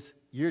 conclusion is,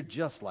 you're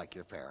just like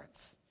your parents.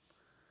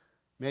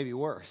 Maybe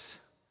worse.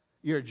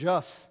 You're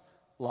just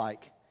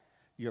like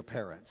your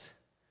parents.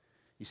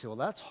 You say, well,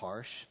 that's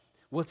harsh.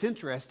 Well, it's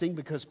interesting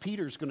because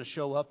Peter's going to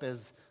show up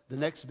as the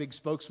next big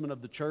spokesman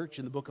of the church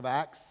in the book of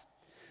Acts.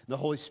 The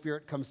Holy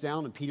Spirit comes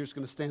down, and Peter's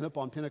going to stand up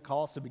on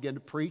Pentecost and begin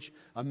to preach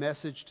a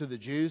message to the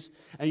Jews.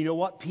 And you know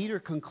what? Peter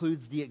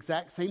concludes the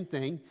exact same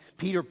thing.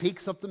 Peter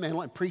picks up the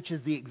mantle and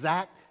preaches the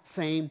exact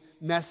same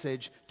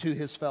message to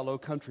his fellow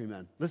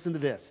countrymen. Listen to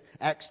this.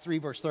 Acts 3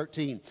 verse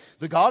 13.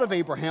 The God of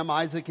Abraham,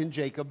 Isaac, and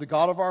Jacob, the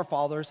God of our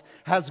fathers,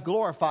 has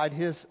glorified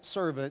his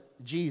servant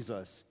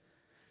Jesus.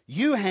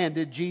 You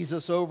handed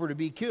Jesus over to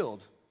be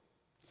killed.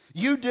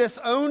 You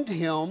disowned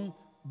him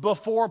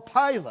before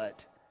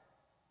Pilate,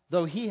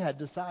 though he had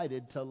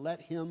decided to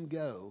let him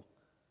go.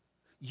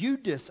 You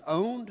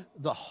disowned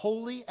the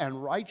holy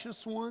and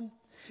righteous one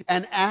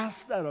and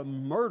asked that a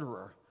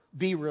murderer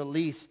be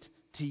released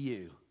to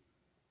you.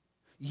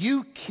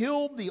 You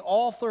killed the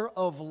author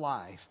of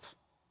life,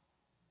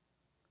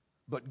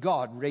 but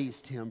God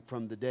raised him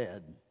from the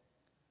dead.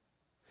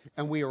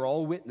 And we are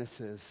all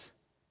witnesses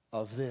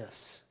of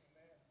this.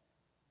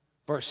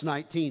 Verse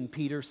 19,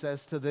 Peter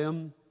says to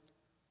them,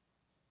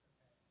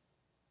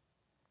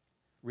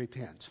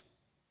 repent.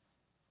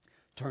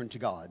 Turn to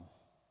God.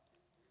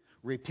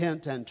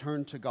 Repent and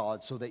turn to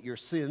God so that your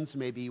sins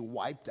may be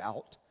wiped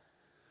out,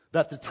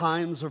 that the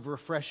times of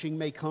refreshing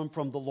may come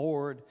from the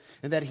Lord,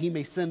 and that he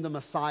may send the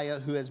Messiah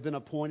who has been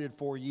appointed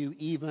for you,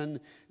 even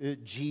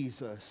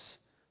Jesus.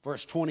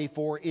 Verse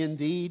 24,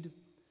 indeed,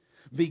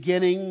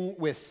 beginning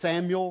with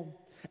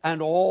Samuel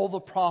and all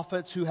the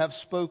prophets who have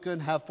spoken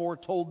have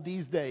foretold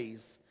these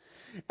days.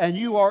 And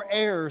you are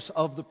heirs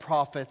of the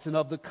prophets and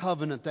of the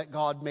covenant that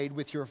God made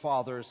with your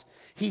fathers.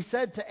 He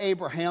said to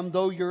Abraham,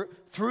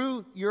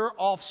 through your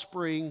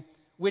offspring,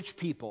 which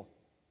people?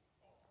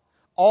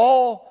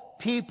 All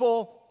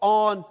people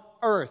on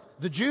earth.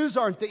 The Jews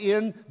aren't the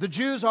end. The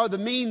Jews are the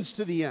means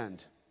to the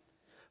end.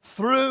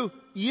 Through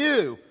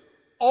you,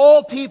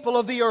 all people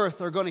of the earth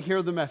are going to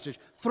hear the message.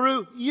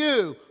 Through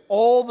you,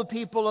 all the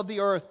people of the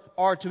earth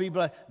are to be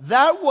blessed.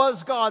 That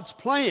was God's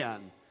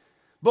plan.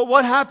 But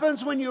what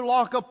happens when you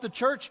lock up the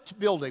church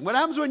building? What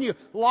happens when you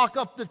lock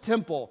up the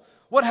temple?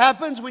 What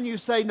happens when you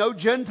say no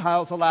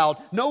Gentiles allowed,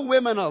 no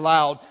women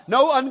allowed,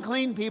 no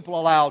unclean people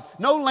allowed,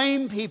 no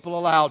lame people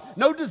allowed,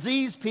 no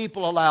diseased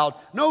people allowed,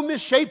 no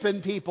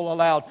misshapen people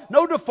allowed,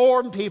 no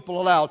deformed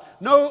people allowed,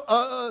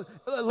 no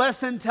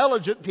less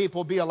intelligent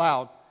people be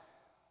allowed?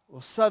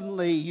 Well,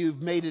 suddenly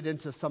you've made it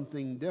into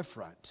something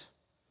different.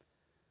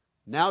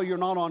 Now you're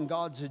not on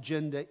God's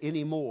agenda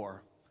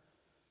anymore.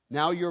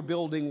 Now you're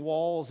building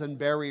walls and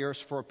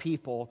barriers for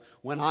people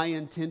when I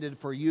intended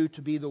for you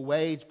to be the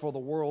way for the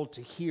world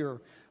to hear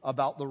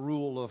about the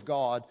rule of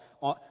God.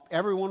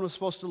 Everyone was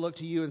supposed to look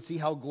to you and see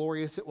how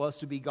glorious it was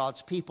to be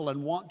God's people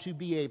and want to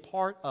be a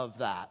part of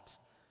that.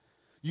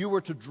 You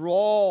were to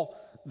draw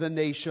the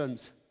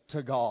nations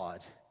to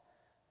God.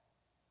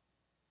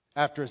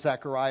 After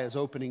Zechariah's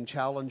opening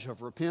challenge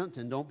of repent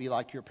and don't be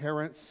like your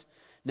parents,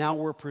 now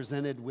we're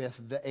presented with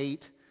the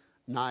 8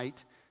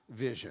 night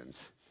visions.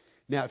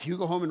 Now, if you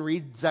go home and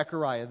read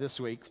Zechariah this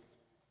week,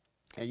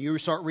 and you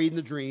start reading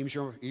the dreams,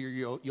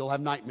 you'll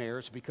have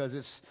nightmares because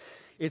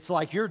it's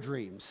like your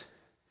dreams.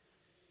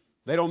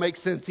 They don't make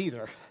sense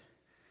either.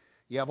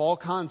 You have all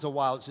kinds of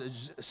wild...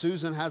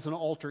 Susan has an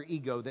alter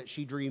ego that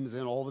she dreams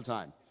in all the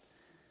time.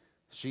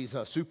 She's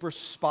a super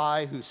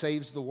spy who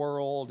saves the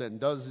world and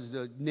does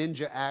the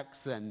ninja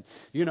acts, and,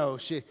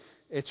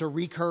 it's a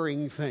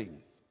recurring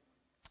thing.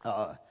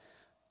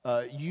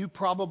 You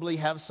probably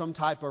have some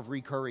type of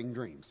recurring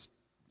dreams.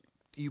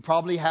 You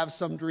probably have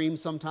some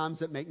dreams sometimes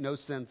that make no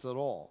sense at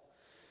all.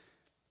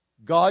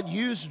 God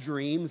used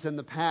dreams in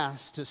the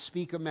past to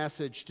speak a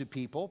message to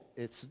people.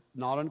 It's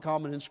not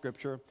uncommon in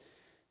Scripture.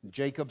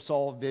 Jacob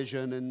saw a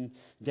vision, and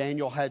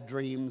Daniel had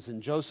dreams,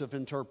 and Joseph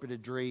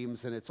interpreted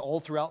dreams, and it's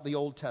all throughout the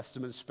Old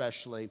Testament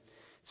especially.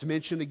 It's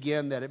mentioned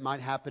again that it might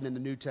happen in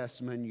the New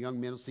Testament. Young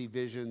men will see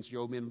visions,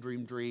 young men will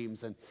dream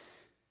dreams, and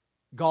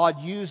God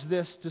used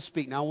this to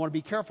speak. Now I want to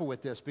be careful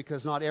with this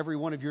because not every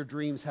one of your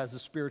dreams has a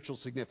spiritual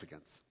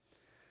significance.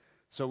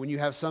 So when you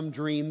have some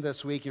dream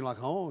this week, you're like,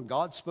 oh,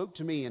 God spoke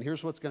to me, and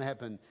here's what's going to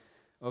happen.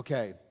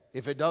 Okay,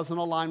 if it doesn't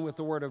align with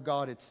the Word of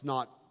God, it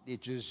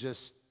is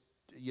just,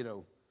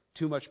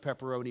 too much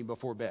pepperoni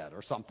before bed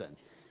or something.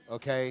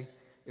 Okay?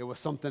 It was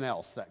something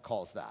else that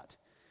caused that.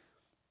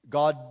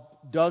 God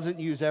doesn't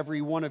use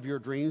every one of your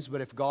dreams,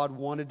 but if God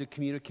wanted to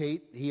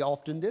communicate, He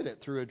often did it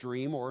through a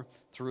dream or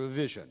through a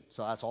vision.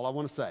 So that's all I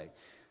want to say.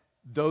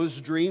 Those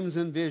dreams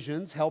and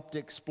visions helped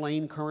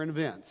explain current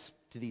events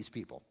to these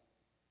people.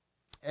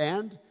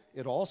 And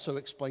it also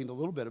explained a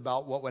little bit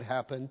about what would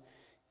happen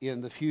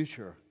in the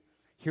future.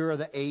 Here are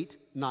the 8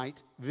 night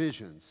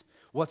visions.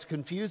 What's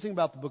confusing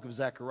about the book of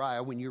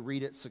Zechariah when you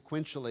read it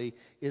sequentially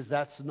is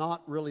that's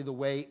not really the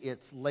way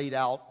it's laid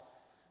out,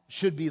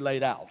 should be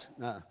laid out.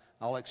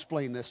 I'll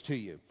explain this to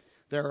you.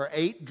 There are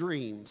 8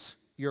 dreams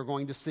you're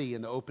going to see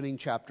in the opening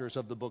chapters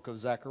of the book of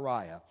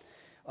Zechariah.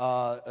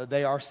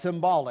 They are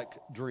symbolic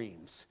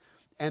dreams.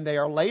 And they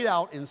are laid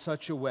out in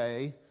such a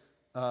way...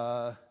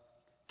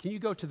 Can you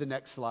go to the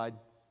next slide?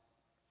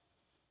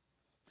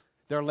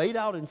 They're laid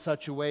out in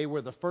such a way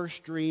where the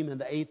first dream and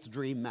the 8th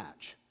dream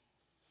match.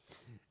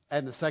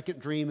 And the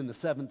second dream and the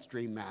 7th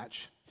dream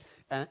match.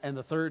 and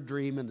the third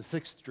dream and the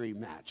sixth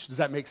dream match. Does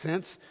that make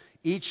sense?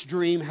 Each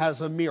dream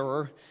has a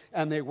mirror,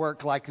 and they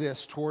work like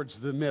this towards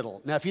the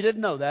middle. Now, if you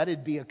didn't know that,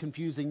 it'd be a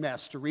confusing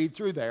mess to read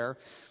through there.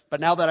 But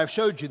now that I've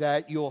showed you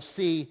that, you'll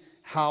see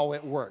how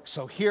it works.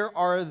 So here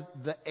are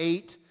the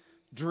 8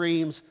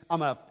 dreams. I'm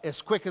going to,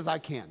 as quick as I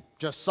can,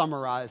 just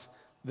summarize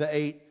the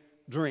 8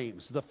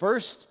 dreams. The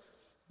first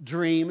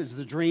dream is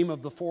the dream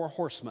of the 4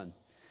 horsemen.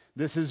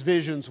 This is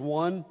visions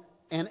 1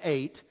 and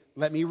 8.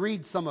 Let me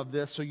read some of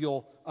this so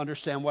you'll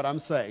understand what I'm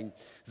saying.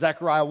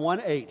 Zechariah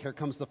 1:8. Here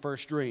comes the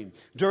first dream.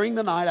 During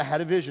the night I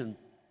had a vision,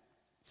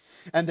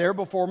 and there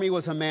before me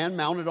was a man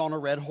mounted on a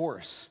red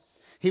horse.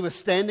 He was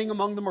standing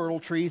among the myrtle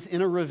trees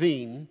in a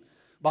ravine.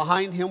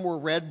 Behind him were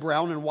red,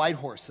 brown, and white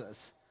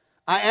horses.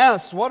 I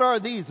asked, "What are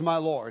these, my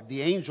Lord?"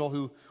 The angel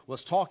who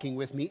was talking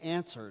with me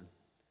answered,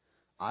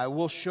 "I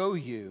will show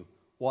you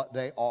what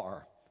they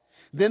are."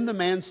 Then the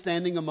man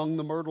standing among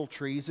the myrtle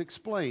trees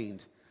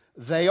explained,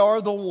 "They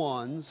are the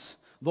ones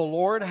the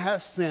Lord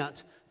has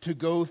sent to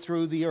go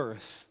through the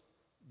earth."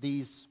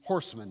 These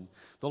horsemen.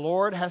 The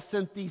Lord has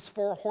sent these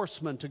 4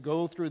 horsemen to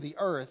go through the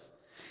earth.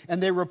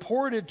 And they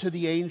reported to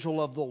the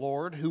angel of the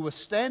Lord who was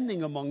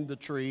standing among the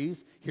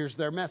trees. Here's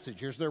their message.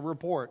 Here's their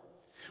report.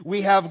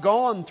 "We have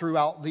gone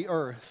throughout the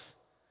earth,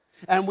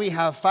 and we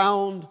have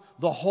found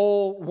the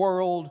whole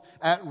world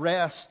at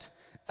rest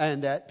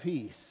and at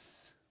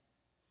peace."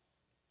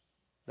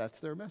 That's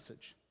their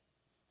message.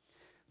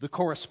 The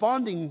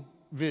corresponding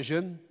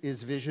vision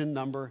is vision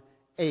number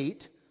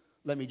 8.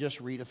 Let me just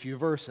read a few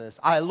verses.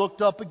 I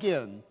looked up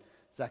again,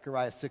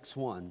 Zechariah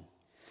 6:1.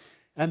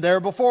 And there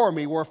before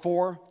me were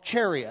 4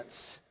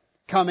 chariots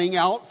coming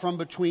out from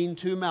between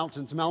 2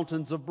 mountains,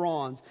 mountains of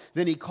bronze.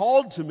 Then he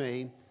called to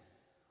me,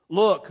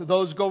 "Look,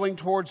 those going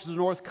towards the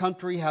north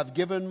country have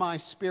given my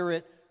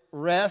spirit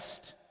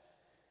rest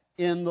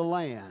in the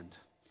land."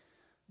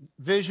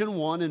 Vision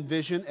 1 and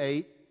vision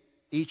 8,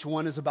 each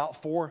one is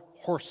about 4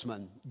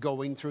 horsemen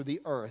going through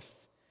the earth.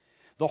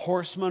 The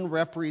horsemen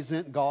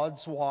represent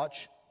God's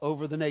watch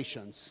over the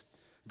nations.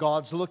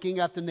 God's looking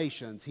at the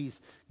nations. He's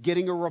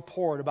getting a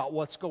report about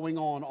what's going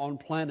on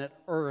planet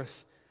Earth.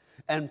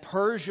 And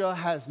Persia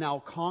has now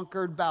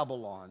conquered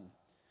Babylon.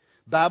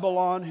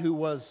 Babylon,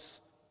 who has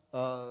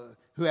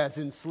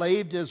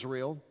enslaved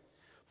Israel.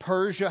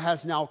 Persia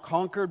has now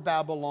conquered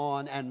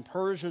Babylon, and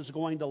Persia is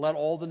going to let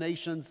all the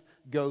nations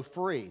go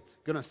free.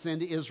 Going to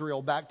send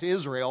Israel back to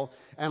Israel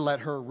and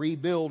let her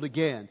rebuild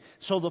again.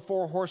 So the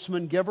 4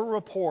 horsemen give a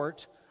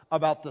report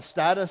about the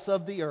status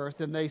of the earth,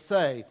 and they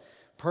say,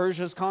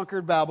 Persia's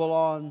conquered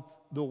Babylon.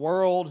 The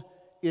world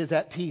is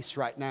at peace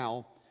right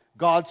now.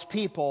 God's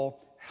people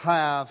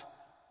have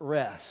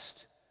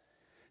rest.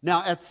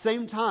 Now, at the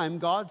same time,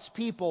 God's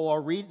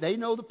people they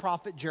know the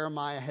prophet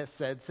Jeremiah has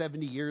said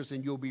 70 years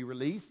and you'll be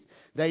released.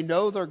 They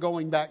know they're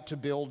going back to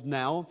build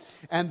now.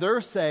 And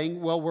they're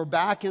saying, well, we're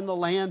back in the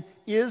land.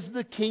 Is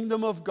the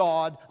kingdom of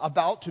God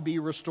about to be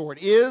restored?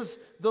 Is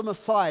the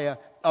Messiah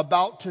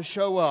about to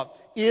show up?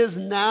 Is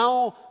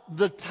now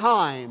the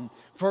time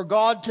for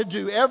God to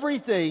do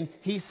everything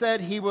He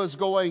said He was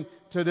going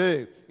to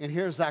do? And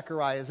here's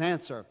Zechariah's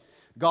answer.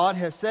 God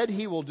has said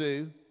He will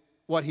do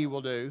what He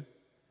will do.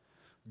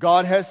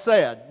 God has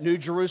said, New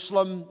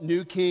Jerusalem,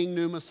 new King,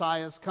 new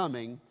Messiah is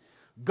coming.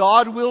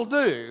 God will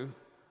do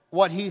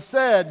what He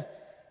said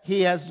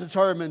He has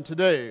determined to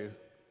do.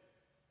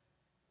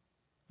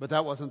 But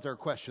that wasn't their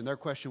question. Their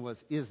question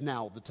was, is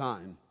now the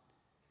time?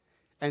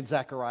 And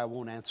Zechariah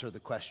won't answer the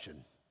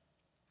question.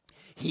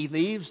 He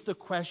leaves the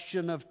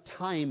question of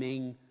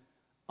timing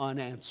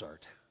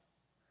unanswered.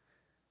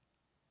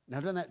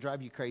 Now, doesn't that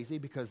drive you crazy?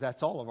 Because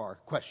that's all of our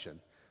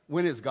question.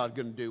 When is God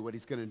going to do what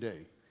He's going to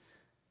do?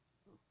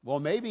 Well,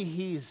 maybe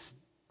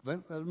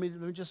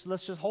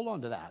let's just hold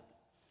on to that.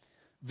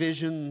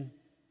 Vision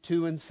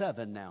 2 and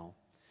 7 now.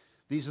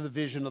 These are the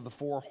vision of the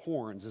 4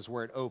 horns is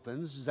where it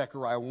opens.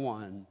 Zechariah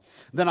 1.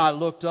 Then I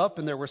looked up,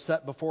 and there were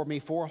set before me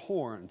 4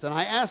 horns. And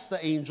I asked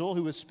the angel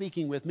who was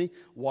speaking with me,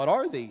 what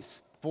are these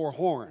 4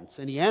 horns?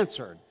 And he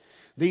answered,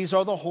 these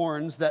are the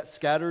horns that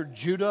scattered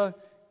Judah,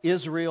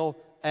 Israel,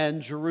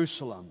 and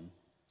Jerusalem.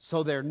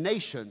 So they're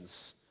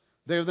nations.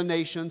 They're the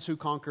nations who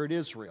conquered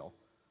Israel.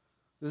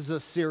 This is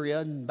Assyria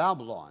and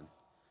Babylon.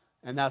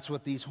 And that's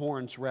what these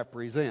horns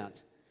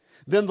represent.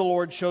 Then the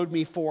Lord showed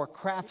me 4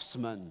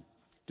 craftsmen,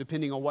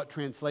 depending on what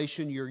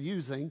translation you're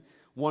using.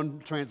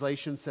 One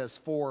translation says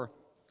 4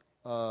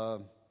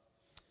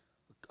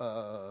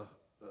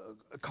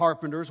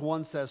 carpenters.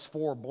 One says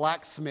 4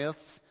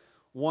 blacksmiths.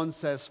 One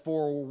says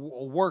 4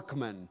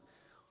 workmen.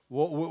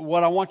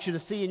 What I want you to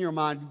see in your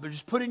mind,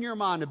 just put in your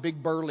mind a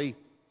big burly,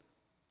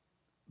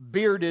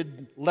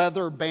 bearded,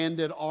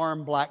 leather-banded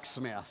arm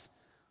blacksmith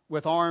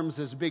with arms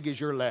as big as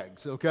your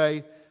legs,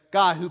 okay?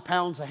 Guy who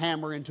pounds a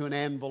hammer into an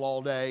anvil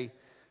all day.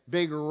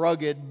 Big,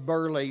 rugged,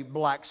 burly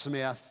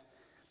blacksmith.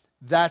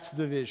 That's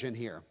the vision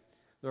here.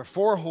 There are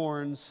 4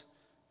 horns,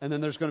 and then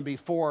there's going to be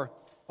 4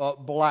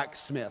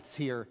 blacksmiths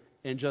here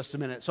in just a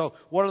minute. So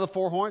what are the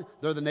 4 horns?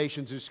 They're the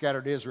nations who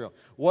scattered Israel.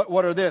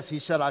 What are this? He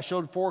said, I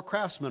showed 4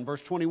 craftsmen,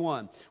 verse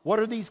 21. What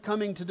are these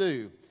coming to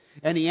do?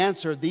 And he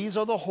answered, these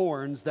are the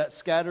horns that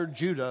scattered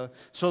Judah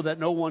so that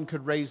no one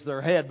could raise their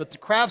head. But the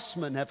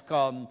craftsmen have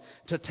come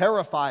to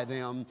terrify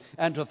them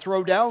and to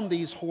throw down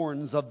these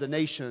horns of the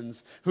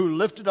nations who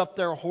lifted up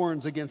their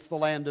horns against the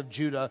land of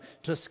Judah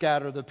to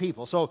scatter the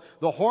people. So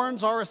the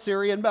horns are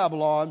Assyria and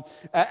Babylon,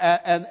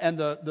 and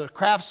the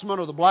craftsmen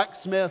or the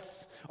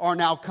blacksmiths are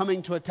now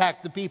coming to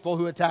attack the people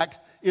who attacked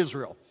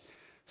Israel.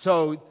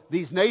 So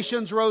these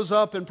nations rose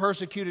up and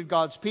persecuted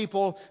God's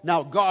people.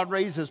 Now God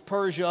raises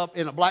Persia up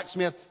in a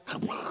blacksmith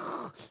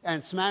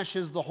and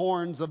smashes the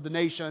horns of the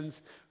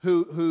nations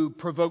who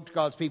provoked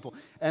God's people.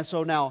 And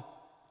so now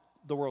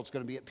the world's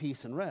going to be at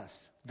peace and rest.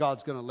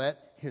 God's going to let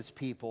his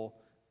people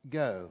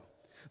go.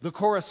 The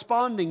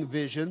corresponding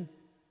vision,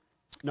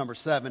 number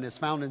 7, is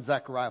found in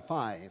Zechariah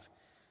 5.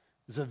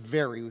 It's a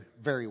very,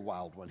 very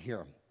wild one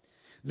here.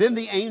 Then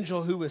the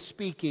angel who was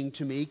speaking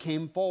to me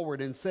came forward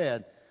and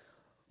said,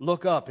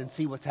 look up and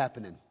see what's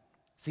happening.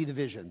 See the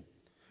vision.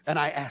 And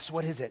I asked,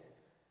 what is it?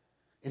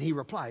 And he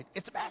replied,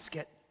 it's a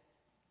basket.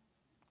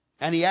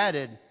 And he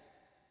added,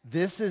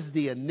 this is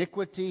the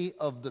iniquity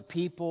of the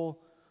people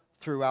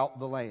throughout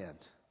the land.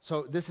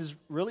 So this is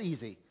really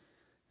easy.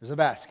 There's a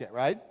basket,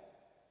 right?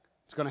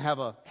 It's going to have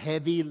a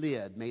heavy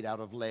lid made out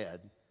of lead.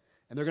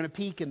 And they're going to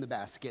peek in the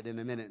basket in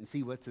a minute and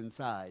see what's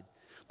inside.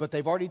 But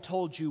they've already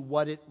told you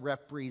what it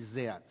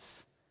represents.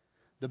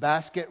 The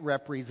basket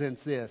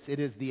represents this. It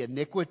is the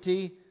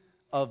iniquity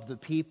of the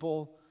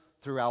people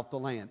throughout the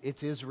land.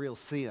 It's Israel's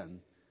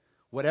sin.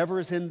 Whatever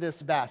is in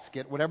this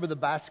basket, whatever the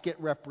basket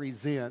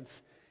represents,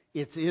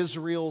 it's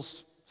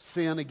Israel's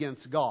sin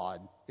against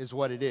God is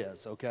what it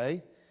is,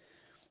 okay?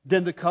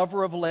 Then the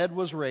cover of lead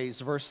was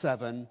raised, verse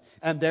 7,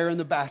 and there in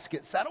the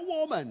basket sat a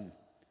woman.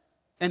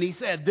 And he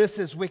said, this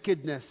is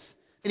wickedness.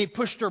 And he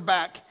pushed her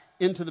back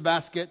into the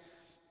basket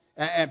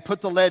and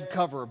put the lead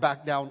cover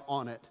back down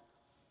on it.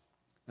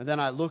 And then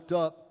I looked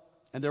up,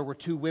 and there were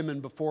 2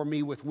 women before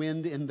me with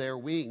wind in their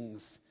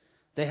wings.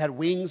 They had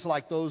wings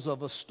like those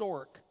of a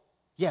stork.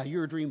 Yeah,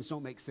 your dreams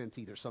don't make sense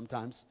either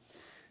sometimes.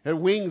 They had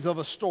wings of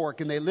a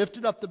stork, and they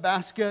lifted up the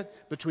basket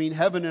between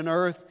heaven and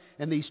earth.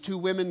 And these 2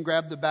 women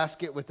grabbed the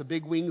basket with the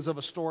big wings of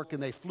a stork,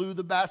 and they flew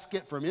the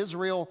basket from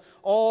Israel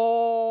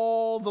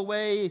all the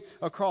way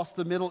across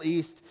the Middle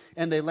East,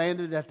 and they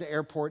landed at the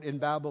airport in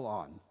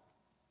Babylon.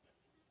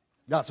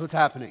 That's what's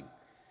happening.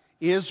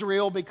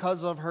 Israel,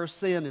 because of her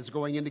sin, is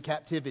going into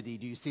captivity.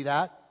 Do you see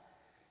that?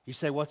 You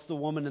say, what's the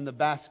woman in the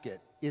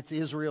basket? It's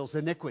Israel's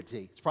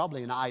iniquity. It's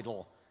probably an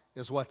idol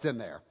is what's in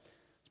there.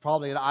 It's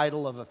probably an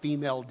idol of a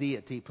female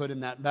deity put in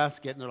that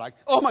basket. And they're like,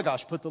 oh my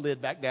gosh, put the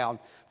lid back down.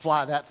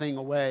 Fly that thing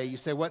away. You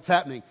say, what's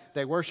happening?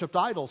 They worshipped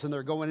idols and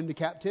they're going into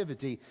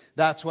captivity.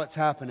 That's what's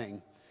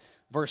happening.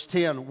 Verse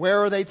 10, where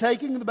are they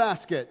taking the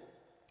basket?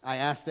 I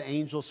asked the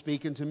angel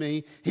speaking to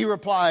me. He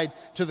replied,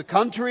 to the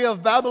country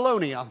of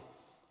Babylonia,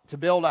 to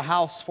build a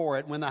house for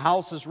it. When the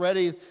house is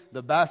ready,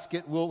 the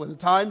basket will, when the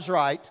time's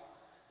right,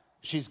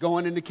 she's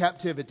going into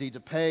captivity to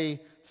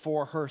pay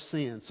for her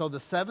sin. So the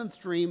 7th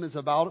dream is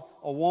about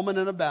a woman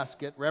in a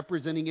basket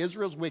representing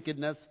Israel's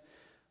wickedness,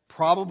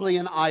 probably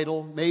an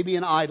idol, maybe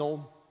an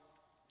idol.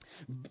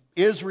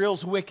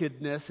 Israel's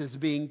wickedness is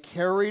being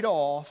carried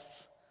off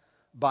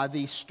by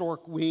these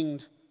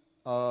stork-winged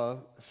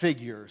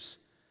figures.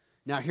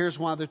 Now here's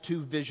why the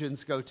 2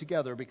 visions go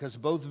together, because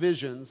both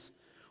visions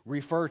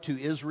refer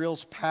to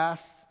Israel's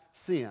past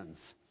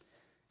sins.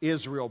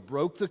 Israel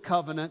broke the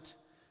covenant,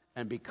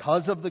 and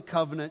because of the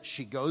covenant,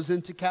 she goes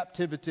into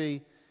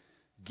captivity.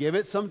 Give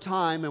it some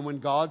time, and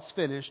when God's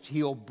finished,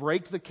 He'll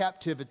break the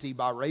captivity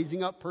by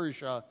raising up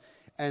Persia,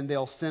 and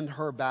they'll send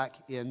her back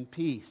in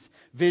peace.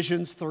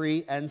 Visions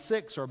 3 and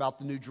 6 are about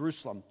the New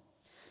Jerusalem.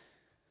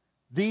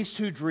 These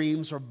 2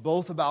 dreams are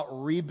both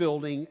about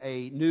rebuilding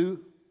a new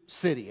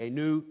city, a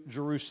new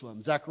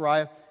Jerusalem.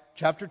 Zechariah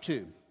chapter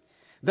 2.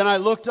 Then I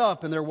looked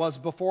up, and there was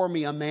before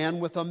me a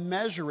man with a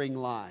measuring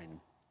line.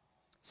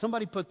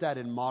 Somebody put that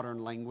in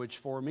modern language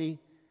for me.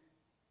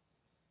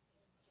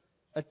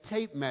 A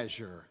tape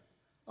measure.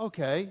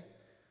 Okay.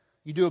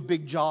 You do a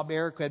big job,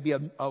 Eric. That'd be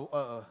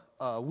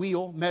a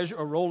wheel,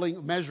 a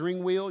rolling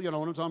measuring wheel. You know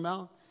what I'm talking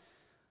about?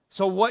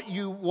 So what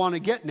you want to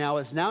get now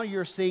is now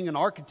you're seeing an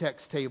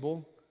architect's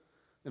table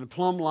and a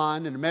plumb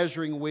line and a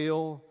measuring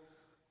wheel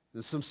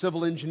and some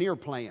civil engineer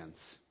plans.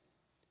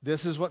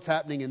 This is what's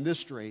happening in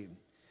this dream.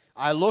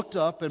 I looked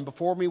up, and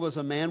before me was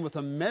a man with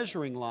a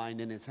measuring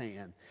line in his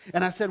hand.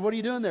 And I said, what are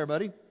you doing there,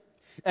 buddy?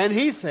 And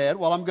he said,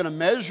 well, I'm going to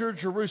measure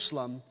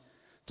Jerusalem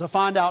to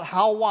find out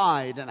how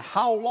wide and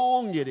how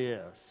long it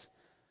is.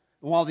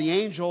 And while the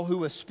angel who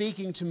was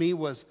speaking to me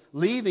was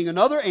leaving,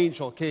 another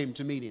angel came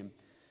to meet him.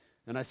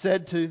 And I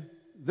said to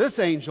this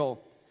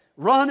angel,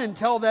 run and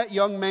tell that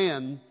young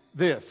man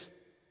this.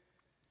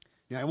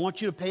 Now, I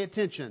want you to pay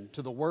attention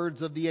to the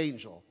words of the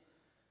angel.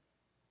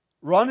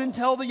 Run and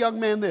tell the young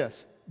man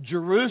this.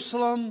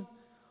 Jerusalem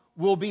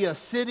will be a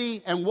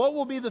city, and what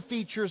will be the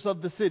features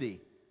of the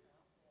city?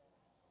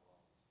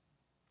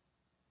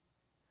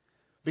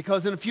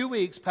 Because in a few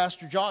weeks,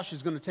 Pastor Josh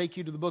is going to take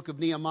you to the book of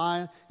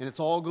Nehemiah, and it's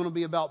all going to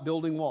be about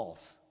building walls.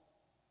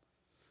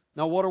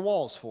 Now, what are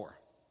walls for?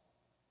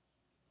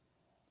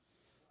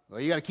 Well,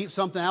 you got to keep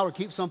something out or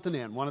keep something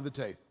in, one of the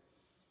two.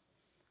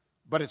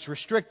 But it's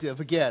restrictive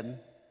again,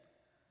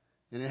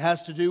 and it has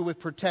to do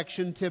with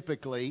protection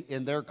typically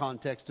in their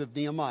context of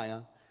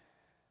Nehemiah.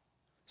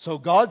 So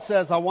God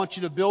says, I want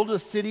you to build a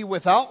city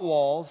without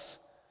walls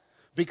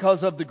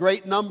because of the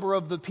great number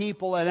of the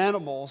people and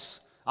animals.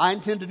 I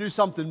intend to do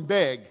something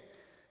big,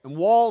 and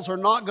walls are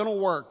not going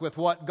to work with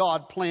what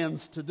God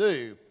plans to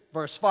do.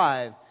 Verse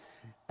 5,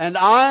 and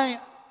I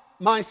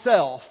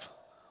myself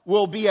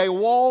will be a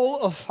wall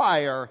of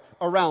fire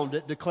around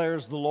it,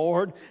 declares the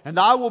Lord, and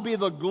I will be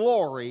the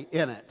glory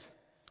in it.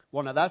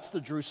 Well, now that's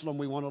the Jerusalem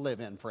we want to live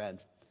in, friend.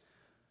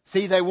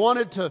 See, they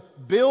wanted to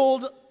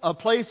build a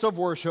place of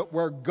worship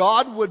where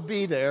God would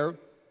be there.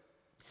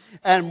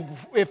 And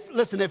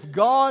if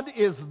God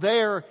is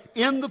there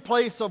in the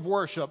place of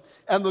worship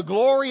and the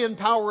glory and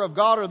power of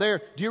God are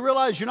there, do you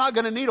realize you're not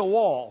going to need a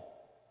wall?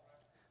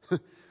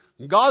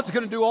 God's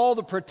going to do all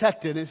the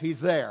protecting if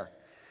He's there.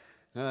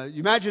 You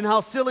imagine how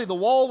silly the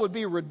wall would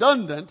be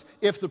redundant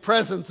if the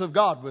presence of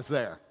God was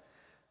there.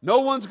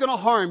 No one's going to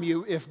harm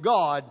you if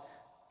God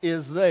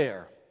is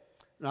there.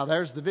 Now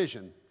there's the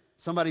vision.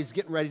 Somebody's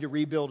getting ready to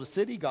rebuild a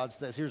city. God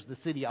says, here's the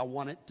city I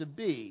want it to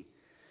be.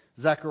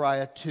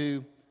 Zechariah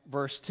 2,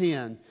 verse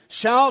 10.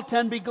 Shout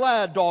and be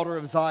glad, daughter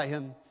of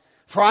Zion,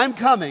 for I'm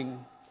coming,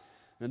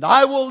 and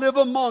I will live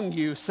among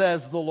you,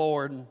 says the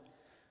Lord.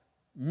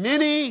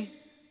 Many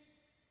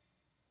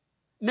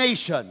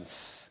nations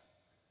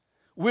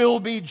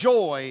will be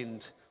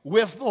joined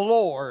with the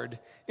Lord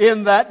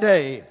in that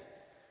day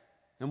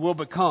and will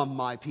become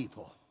my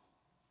people.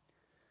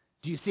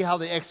 Do you see how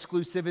the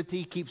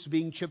exclusivity keeps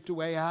being chipped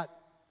away at?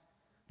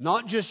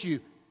 Not just you.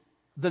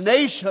 The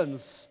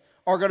nations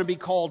are going to be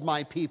called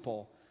my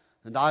people,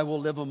 and I will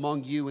live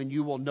among you, and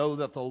you will know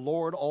that the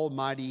Lord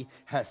Almighty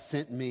has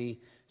sent me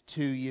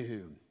to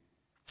you.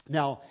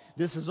 Now,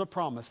 this is a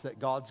promise that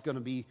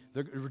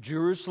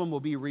Jerusalem will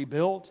be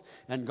rebuilt,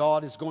 and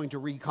God is going to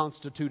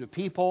reconstitute a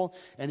people,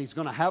 and He's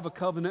going to have a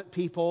covenant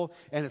people,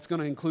 and it's going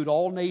to include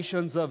all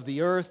nations of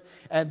the earth,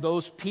 and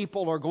those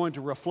people are going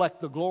to reflect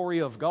the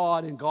glory of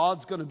God, and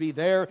God's going to be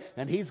there,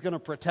 and He's going to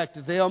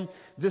protect them.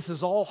 This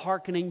is all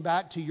hearkening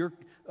back to your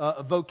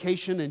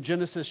vocation in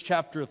Genesis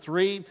chapter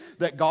 3,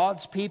 that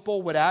God's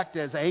people would act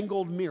as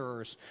angled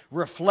mirrors,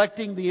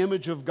 reflecting the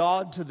image of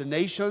God to the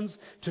nations,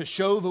 to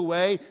show the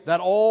way that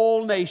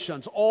all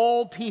nations,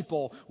 all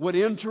people would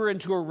enter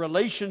into a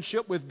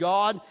relationship with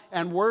God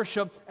and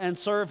worship and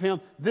serve Him.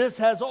 This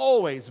has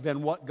always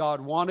been what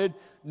God wanted,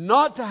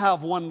 not to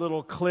have one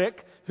little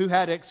clique who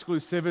had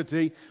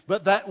exclusivity,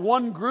 but that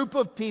one group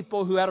of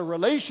people who had a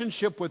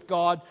relationship with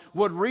God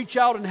would reach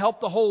out and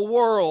help the whole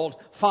world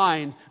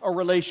find a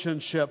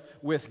relationship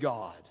with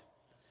God.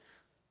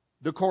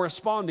 The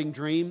corresponding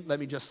dream, let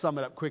me just sum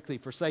it up quickly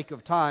for sake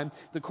of time.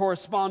 The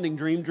corresponding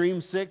dream, dream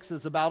 6,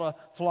 is about a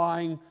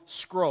flying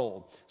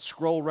scroll.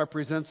 Scroll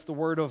represents the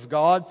Word of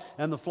God,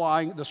 and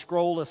the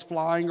scroll is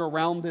flying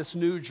around this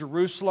new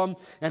Jerusalem,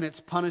 and it's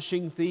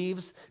punishing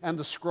thieves, and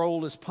the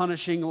scroll is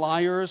punishing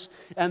liars.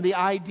 And the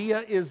idea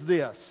is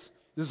this.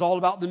 This is all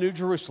about the new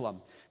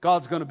Jerusalem.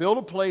 God's going to build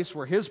a place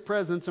where His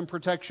presence and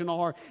protection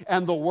are,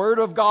 and the Word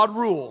of God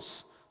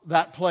rules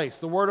that place.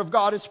 The Word of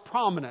God is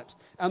prominent,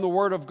 and the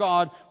Word of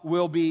God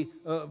will be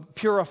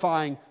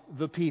purifying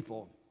the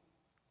people.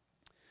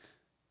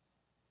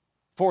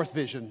 Fourth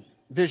vision.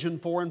 Vision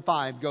 4 and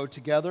 5 go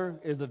together.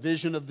 Is the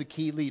vision of the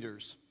key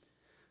leaders.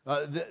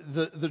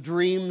 The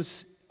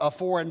dreams of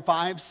 4 and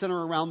 5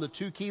 center around the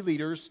two key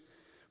leaders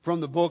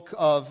from the book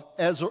of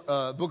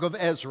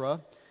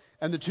Ezra.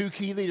 And the two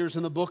key leaders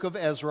in the book of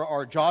Ezra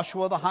are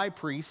Joshua the high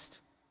priest,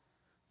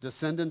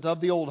 descendant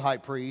of the old high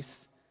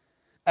priest,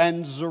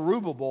 and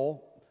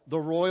Zerubbabel, the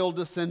royal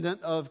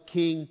descendant of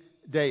King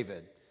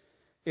David.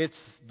 It's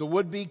the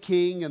would-be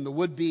king and the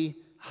would-be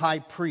high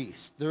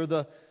priest. They're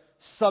the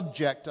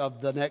subject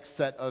of the next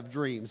set of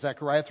dreams.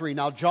 Zechariah 3.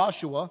 Now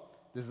Joshua,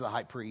 this is the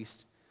high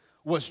priest,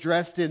 was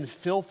dressed in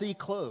filthy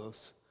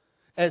clothes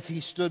as he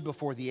stood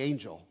before the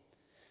angel.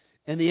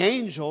 And the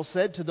angel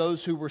said to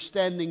those who were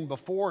standing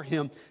before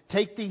him,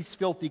 "Take these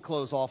filthy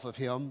clothes off of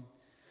him."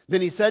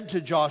 Then he said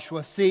to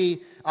Joshua,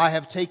 "See, I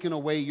have taken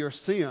away your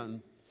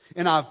sin,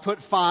 and I've put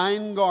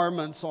fine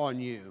garments on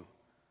you."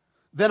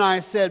 Then I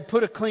said,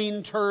 "Put a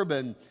clean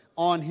turban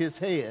on his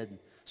head."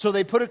 So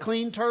they put a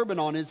clean turban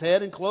on his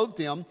head and clothed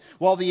him,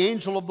 while the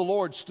angel of the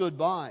Lord stood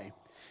by.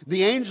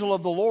 The angel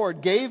of the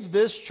Lord gave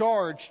this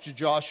charge to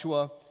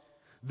Joshua.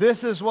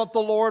 "This is what the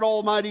Lord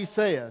Almighty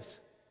says."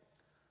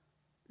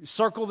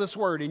 Circle this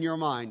word in your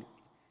mind.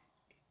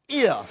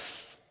 If.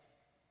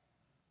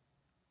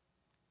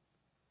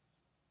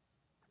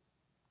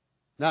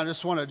 Now I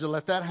just wanted to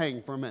let that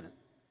hang for a minute.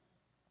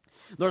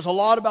 There's a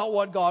lot about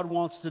what God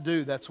wants to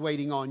do that's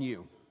waiting on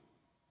you.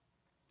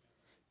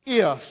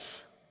 If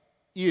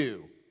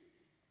you.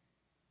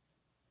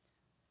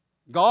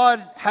 God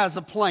has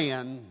a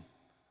plan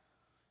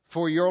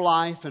for your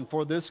life and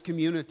for this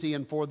community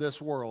and for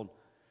this world.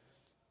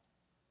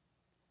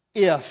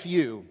 If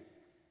you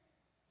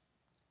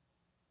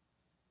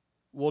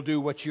will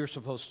do what you're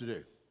supposed to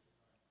do.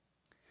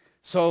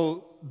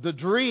 So the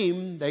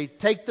dream, they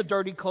take the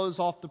dirty clothes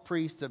off the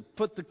priest and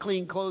put the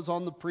clean clothes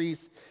on the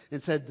priest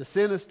and said, the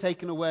sin is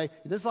taken away.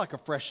 This is like a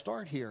fresh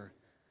start here.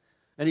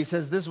 And he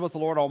says, this is what the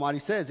Lord Almighty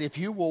says. If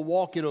you will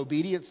walk in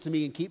obedience to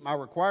me and keep my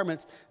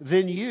requirements,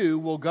 then you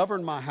will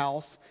govern my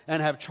house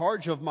and have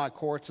charge of my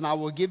courts, and I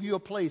will give you a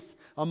place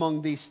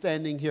among these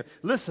standing here.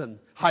 Listen,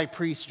 high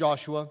priest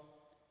Joshua,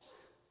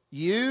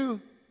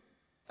 you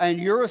and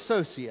your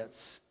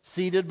associates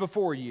seated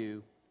before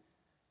you,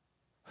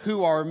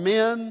 who are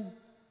men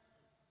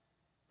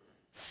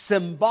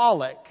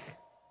symbolic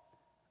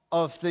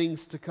of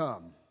things to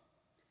come.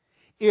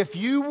 If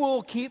you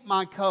will keep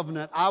my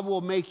covenant, I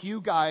will make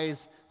you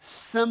guys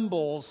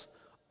symbols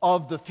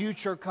of the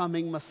future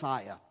coming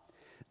Messiah.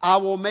 I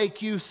will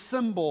make you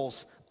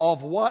symbols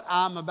of what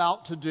I'm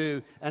about to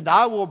do, and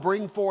I will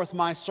bring forth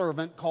my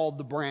servant called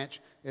the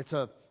branch. It's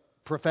a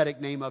prophetic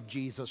name of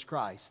Jesus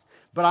Christ.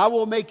 But I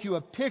will make you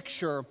a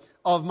picture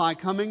of my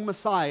coming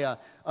Messiah,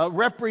 a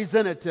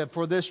representative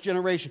for this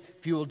generation,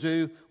 if you will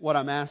do what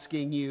I'm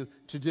asking you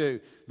to do.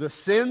 The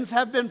sins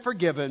have been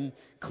forgiven.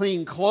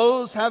 Clean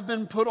clothes have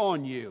been put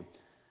on you.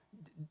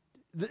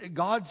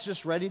 God's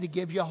just ready to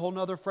give you a whole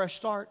nother fresh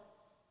start,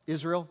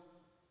 Israel.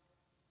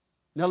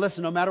 Now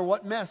listen, no matter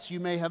what mess you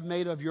may have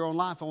made of your own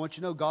life, I want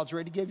you to know God's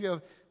ready to give you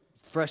a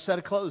fresh set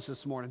of clothes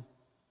this morning.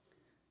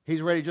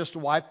 He's ready just to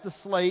wipe the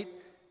slate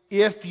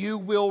if you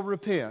will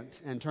repent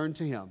and turn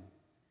to Him.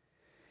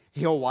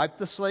 He'll wipe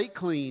the slate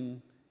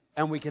clean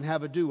and we can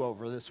have a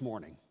do-over this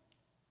morning.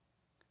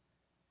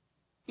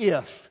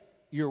 If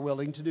you're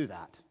willing to do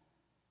that.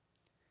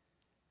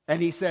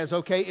 And He says,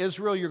 okay,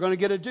 Israel, you're going to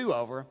get a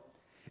do-over.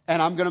 And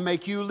I'm going to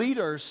make you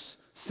leaders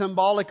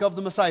symbolic of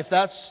the Messiah. If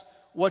that's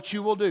what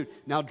you will do.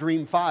 Now,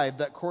 Dream 5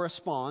 that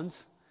corresponds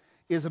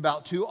is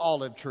about 2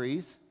 olive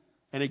trees.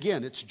 And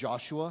again, it's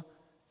Joshua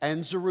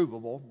and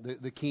Zerubbabel,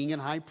 the king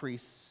and high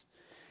priests.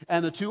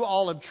 And the 2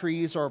 olive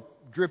trees are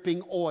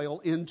dripping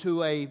oil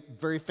into a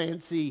very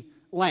fancy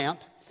lamp.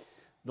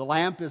 The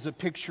lamp is a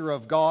picture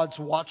of God's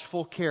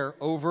watchful care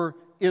over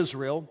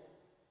Israel.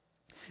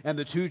 And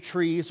the 2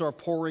 trees are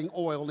pouring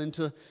oil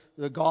into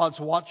God's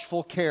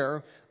watchful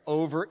care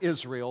over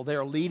Israel. They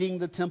are leading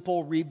the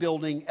temple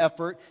rebuilding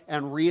effort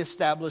and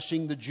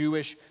reestablishing the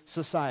Jewish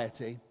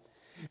society.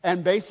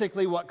 And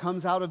basically what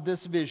comes out of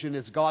this vision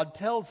is God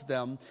tells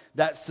them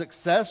that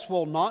success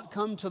will not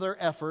come to their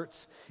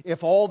efforts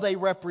if all they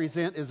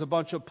represent is a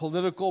bunch of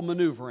political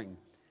maneuvering.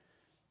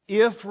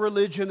 If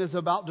religion is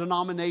about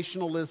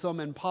denominationalism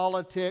and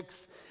politics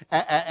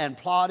and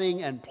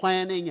plotting and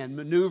planning and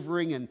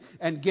maneuvering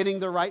and getting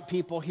the right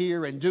people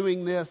here and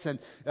doing this and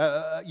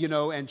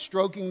and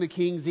stroking the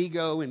king's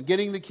ego and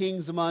getting the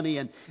king's money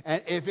and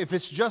if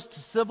it's just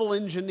civil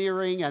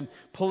engineering and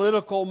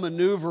political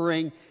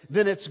maneuvering,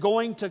 then it's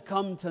going to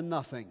come to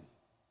nothing.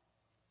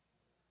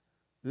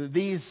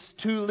 These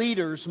 2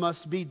 leaders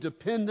must be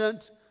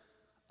dependent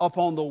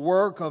upon the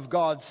work of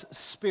God's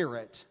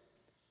Spirit.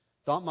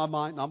 Not my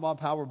mind, not my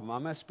power, but by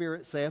my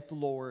Spirit, saith the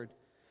Lord.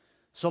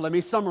 So let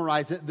me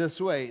summarize it this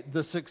way.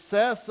 The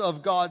success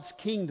of God's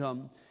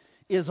kingdom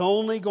is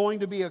only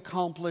going to be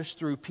accomplished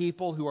through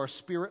people who are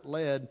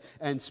Spirit-led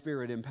and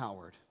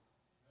Spirit-empowered.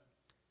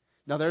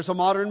 Now there's a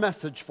modern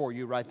message for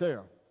you right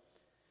there.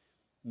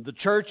 The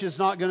church is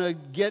not going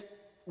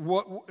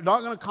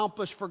to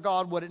accomplish for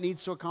God what it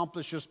needs to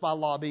accomplish just by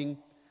lobbying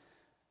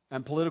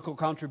and political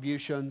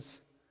contributions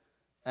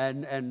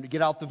and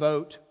get out the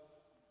vote.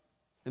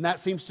 And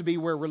that seems to be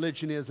where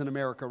religion is in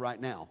America right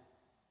now.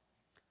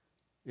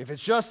 If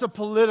it's just a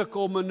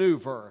political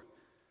maneuver,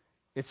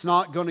 it's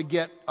not going to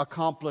get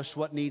accomplished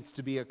what needs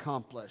to be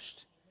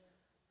accomplished.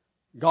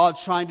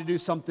 God's trying to do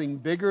something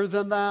bigger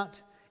than that,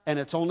 and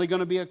it's only going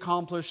to be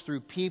accomplished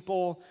through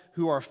people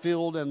who are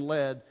filled and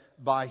led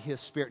by His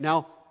Spirit.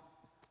 Now,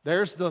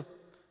 there's the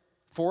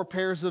 4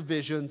 pairs of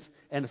visions,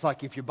 and it's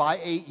like if you buy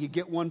 8, you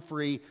get 1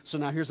 free. So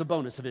now here's a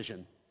bonus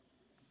vision.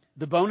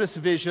 The bonus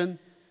vision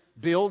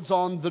builds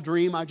on the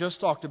dream I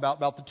just talked about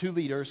the 2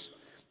 leaders,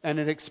 and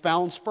it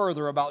expounds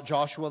further about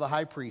Joshua the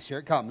high priest. Here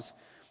it comes.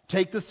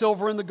 Take the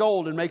silver and the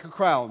gold and make a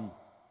crown.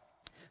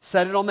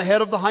 Set it on the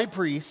head of the high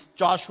priest,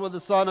 Joshua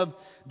the son of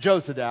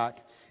Josadak,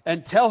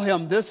 and tell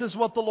him this is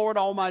what the Lord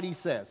Almighty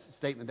says. A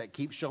statement that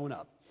keeps showing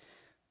up.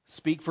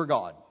 Speak for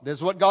God. This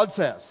is what God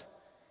says.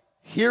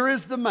 Here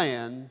is the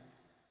man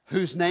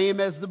whose name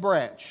is the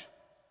branch,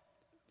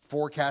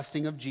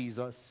 forecasting of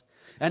Jesus.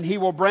 And he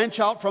will branch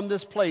out from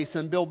this place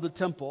and build the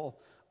temple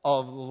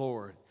of the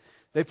Lord.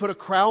 They put a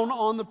crown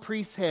on the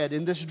priest's head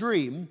in this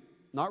dream.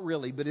 Not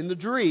really, but in the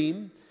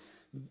dream,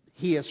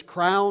 he is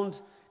crowned.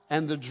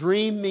 And the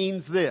dream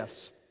means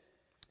this.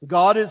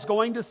 God is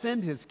going to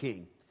send His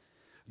king.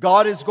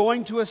 God is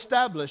going to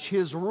establish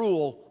His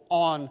rule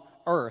on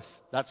earth.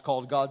 That's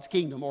called God's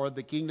kingdom, or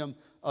the kingdom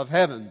of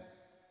heaven.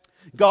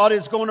 God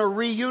is going to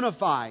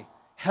reunify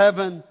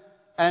heaven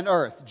and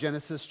earth.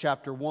 Genesis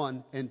chapter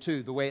 1 and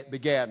 2, the way it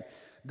began.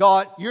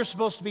 God, you're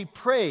supposed to be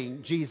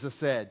praying, Jesus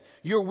said.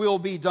 Your will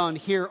be done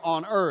here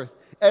on earth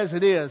as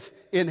it is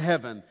in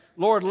heaven.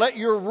 Lord, let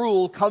your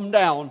rule come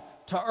down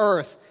to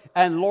earth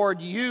And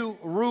Lord, you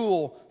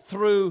rule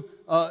through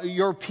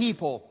your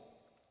people.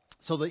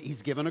 So that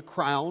he's given a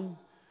crown,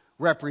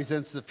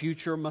 represents the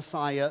future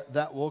Messiah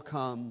that will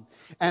come.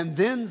 And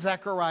then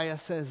Zechariah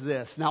says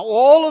this. Now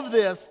all of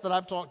this that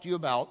I've talked to you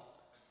about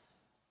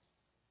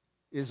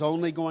is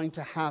only going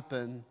to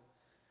happen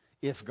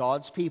if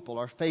God's people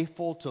are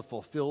faithful to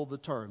fulfill the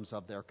terms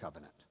of their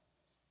covenant.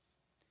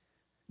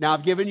 Now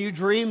I've given you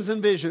dreams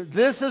and visions.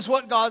 This is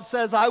what God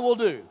says I will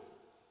do.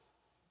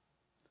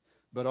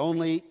 But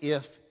only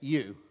if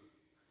you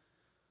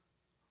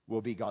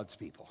will be God's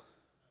people.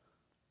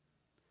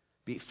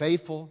 Be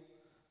faithful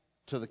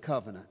to the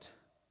covenant.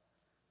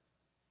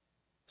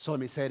 So let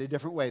me say it a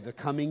different way. The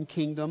coming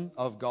kingdom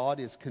of God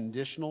is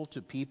conditional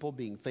to people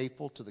being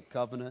faithful to the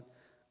covenant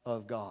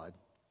of God.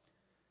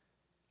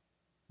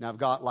 Now I've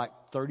got like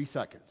 30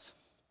 seconds.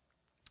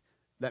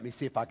 Let me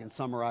see if I can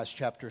summarize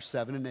chapter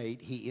 7 and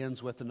 8. He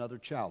ends with another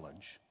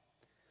challenge.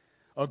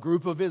 A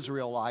group of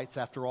Israelites,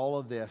 after all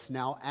of this,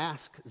 now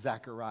ask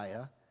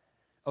Zechariah,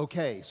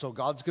 okay, so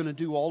God's going to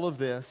do all of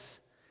this.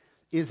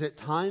 Is it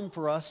time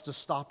for us to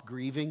stop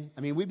grieving?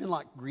 I mean, we've been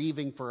like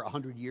grieving for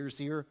 100 years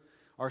here.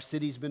 Our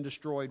city's been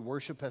destroyed.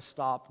 Worship has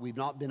stopped. We've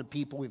not been a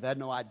people. We've had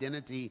no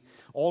identity.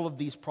 All of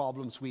these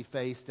problems we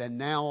faced. And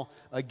now,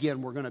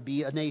 again, we're going to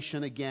be a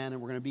nation again,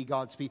 and we're going to be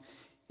God's people.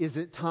 Is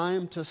it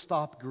time to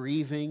stop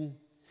grieving?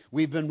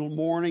 We've been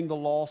mourning the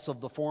loss of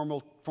the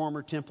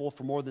former temple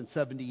for more than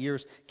 70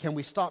 years. Can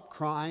we stop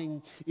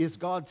crying? Is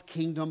God's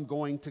kingdom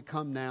going to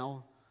come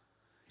now?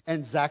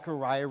 And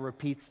Zechariah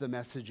repeats the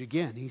message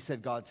again. He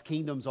said God's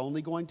kingdom's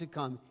only going to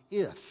come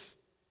if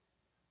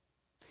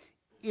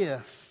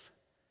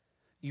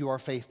you are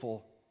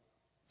faithful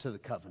to the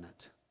covenant.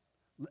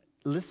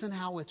 Listen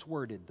how it's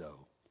worded,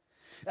 though.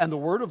 And the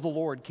word of the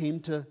Lord came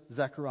to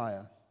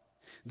Zechariah.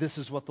 This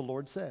is what the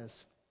Lord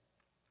says.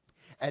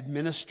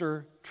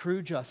 Administer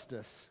true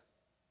justice.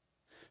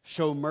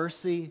 Show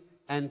mercy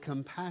and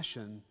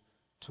compassion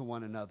to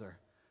one another.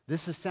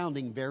 This is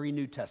sounding very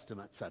New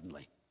Testament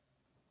suddenly.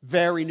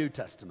 Very New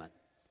Testament.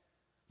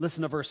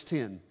 Listen to verse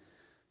 10.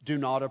 Do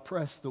not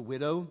oppress the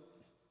widow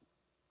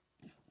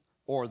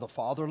or the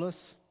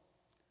fatherless,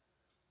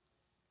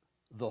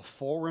 the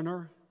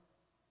foreigner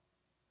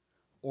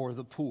or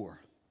the poor.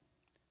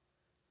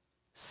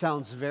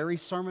 Sounds very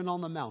Sermon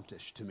on the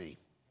Mount-ish to me.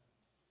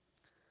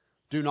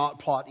 Do not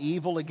plot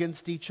evil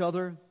against each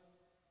other.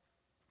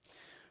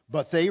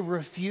 But they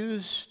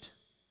refused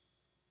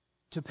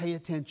to pay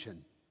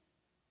attention.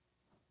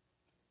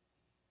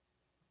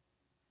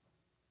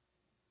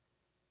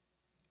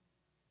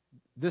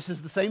 This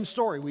is the same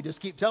story we just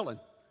keep telling.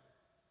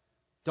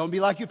 Don't be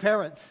like your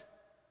parents.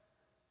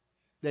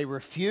 They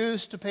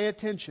refused to pay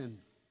attention.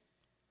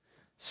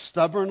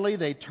 Stubbornly,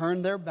 they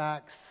turned their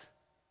backs.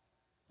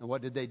 And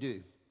what did they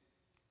do?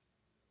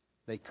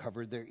 They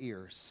covered their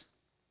ears.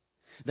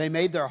 They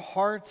made their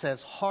hearts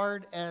as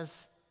hard as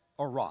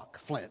a rock,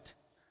 flint,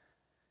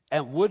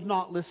 and would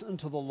not listen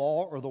to the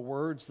law or the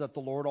words that the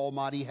Lord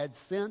Almighty had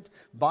sent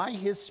by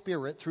His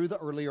Spirit through the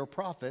earlier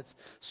prophets.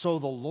 So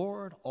the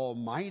Lord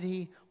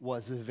Almighty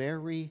was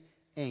very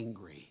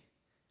angry.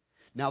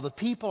 Now the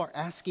people are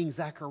asking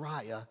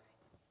Zechariah,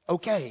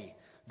 okay,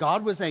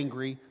 God was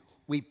angry.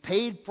 We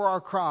paid for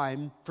our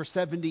crime for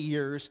 70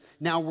 years.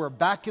 Now we're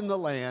back in the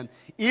land.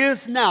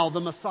 Is now the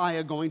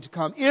Messiah going to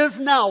come? Is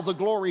now the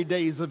glory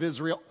days of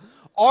Israel?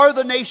 Are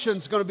the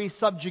nations going to be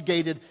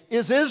subjugated?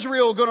 Is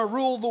Israel going to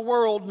rule the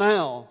world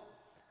now?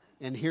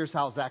 And here's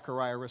how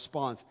Zechariah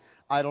responds.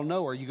 I don't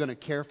know. Are you going to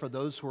care for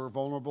those who are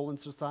vulnerable in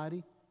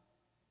society?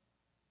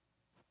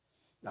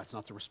 That's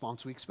not the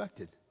response we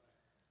expected.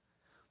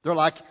 They're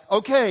like,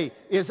 okay,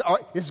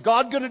 is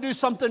God going to do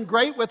something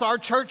great with our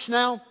church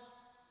now?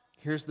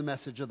 Here's the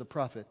message of the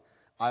prophet.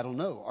 I don't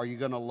know. Are you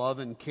going to love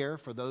and care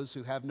for those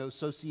who have no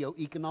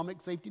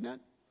socioeconomic safety net?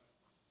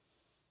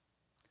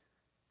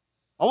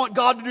 I want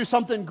God to do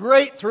something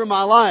great through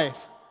my life.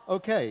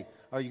 Okay.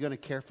 Are you going to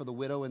care for the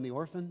widow and the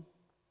orphan?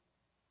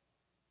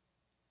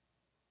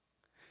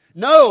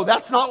 No,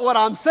 that's not what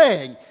I'm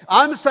saying.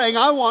 I'm saying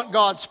I want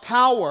God's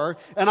power,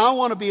 and I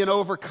want to be an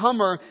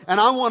overcomer, and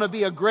I want to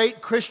be a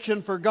great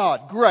Christian for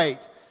God. Great.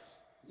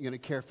 You going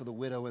to care for the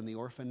widow and the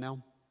orphan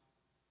now?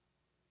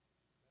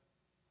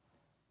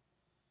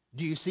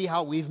 Do you see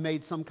how we've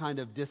made some kind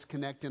of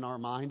disconnect in our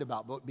mind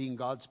about what being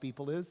God's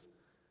people is?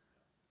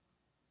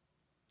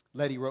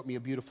 Letty wrote me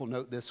a beautiful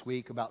note this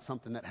week about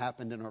something that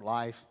happened in her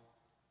life.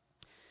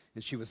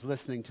 And she was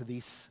listening to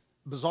these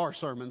bizarre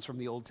sermons from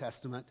the Old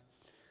Testament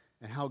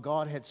and how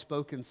God had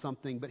spoken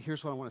something. But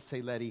here's what I want to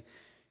say, Letty.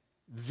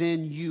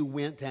 Then you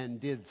went and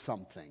did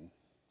something.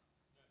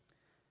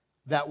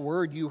 That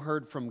word you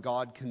heard from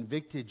God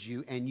convicted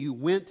you, and you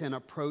went and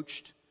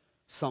approached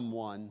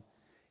someone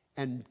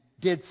and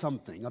did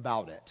something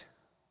about it.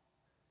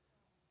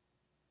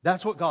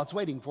 That's what God's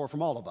waiting for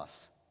from all of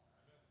us.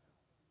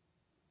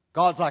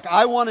 God's like,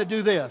 I want to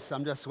do this.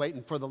 I'm just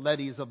waiting for the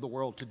Lettys of the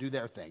world to do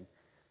their thing.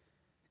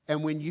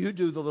 And when you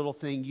do the little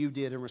thing you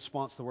did in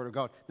response to the Word of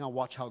God, now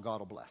watch how God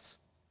will bless.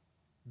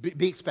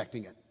 Be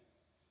expecting it.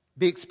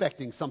 Be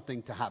expecting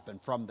something to happen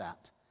from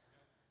that.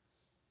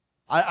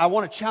 I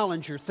want to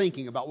challenge your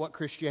thinking about what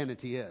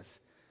Christianity is.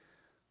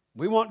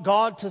 We want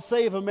God to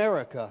save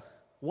America.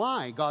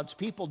 Why? God's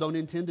people don't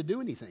intend to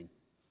do anything.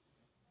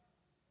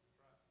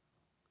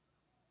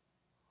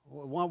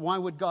 Why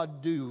would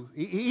God do?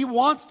 He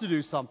wants to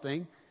do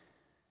something,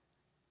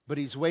 but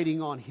He's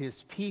waiting on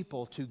His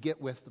people to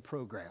get with the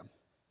program.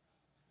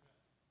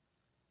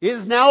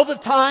 Is now the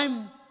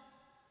time?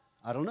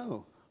 I don't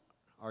know.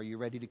 Are you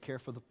ready to care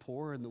for the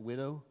poor and the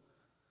widow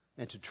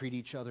and to treat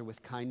each other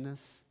with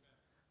kindness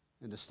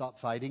and to stop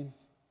fighting?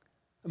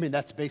 I mean,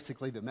 that's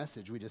basically the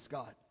message we just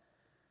got.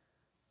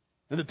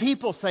 And the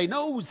people say,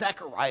 no,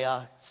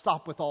 Zechariah,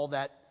 stop with all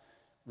that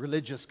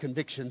religious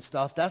conviction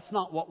stuff. That's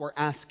not what we're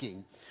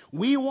asking.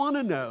 We want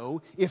to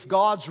know if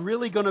God's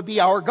really going to be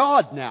our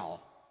God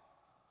now.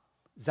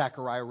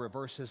 Zechariah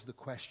reverses the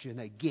question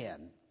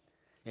again.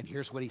 And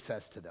here's what he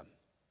says to them.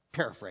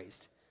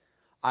 Paraphrased.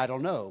 I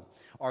don't know.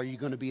 Are you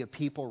going to be a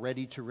people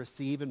ready to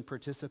receive and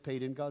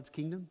participate in God's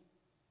kingdom?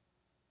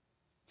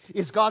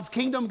 Is God's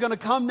kingdom going to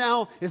come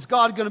now? Is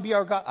God going to be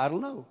our God? I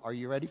don't know. Are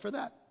you ready for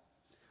that?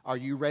 Are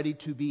you ready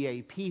to be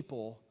a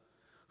people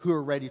who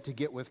are ready to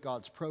get with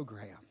God's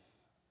program?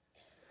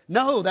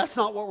 No, that's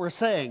not what we're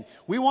saying.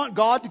 We want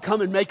God to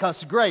come and make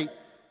us great.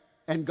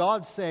 And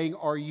God's saying,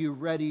 are you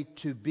ready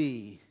to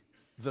be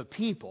the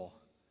people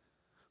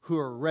who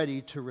are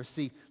ready to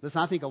receive? Listen,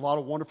 I think a lot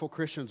of wonderful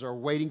Christians are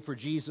waiting for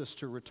Jesus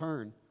to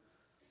return.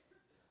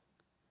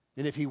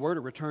 And if He were to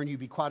return, you'd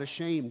be quite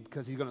ashamed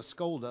because He's going to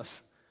scold us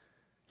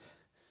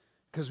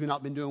because we've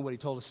not been doing what He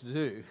told us to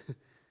do.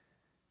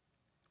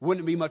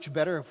 Wouldn't it be much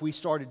better if we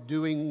started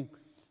doing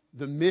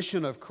the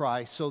mission of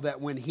Christ so that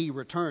when He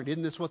returned,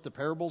 isn't this what the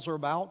parables are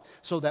about?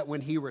 So that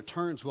when He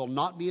returns, we'll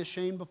not be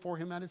ashamed before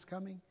Him at His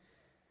coming?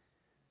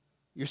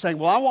 You're saying,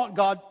 well, I want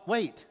God.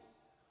 Wait.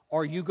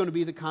 Are you going to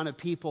be the kind of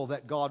people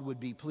that God would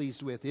be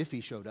pleased with if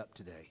He showed up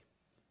today?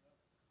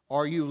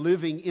 Are you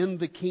living in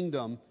the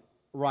kingdom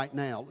right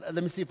now?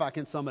 Let me see if I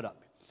can sum it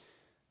up.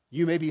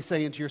 You may be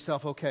saying to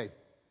yourself, okay,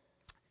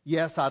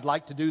 yes, I'd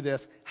like to do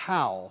this.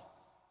 How?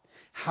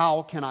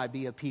 How can I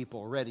be a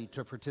people ready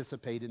to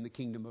participate in the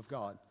kingdom of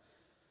God?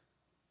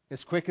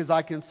 As quick as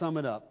I can sum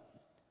it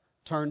up,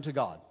 turn to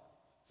God.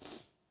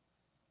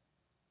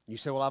 You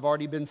say, well, I've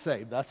already been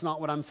saved. That's not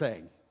what I'm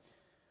saying.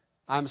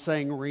 I'm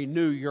saying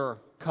renew your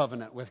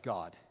covenant with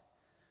God.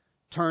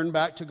 Turn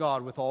back to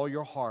God with all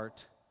your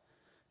heart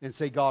and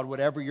say, God,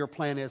 whatever your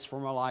plan is for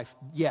my life,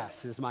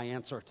 yes, is my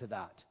answer to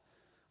that.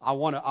 I'm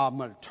going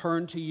to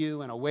turn to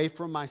you and away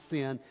from my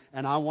sin,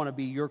 and I want to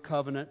be your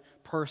covenant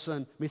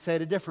person. Let me say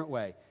it a different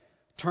way.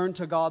 Turn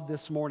to God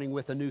this morning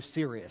with a new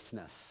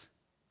seriousness.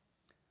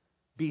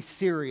 Be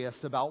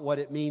serious about what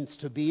it means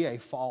to be a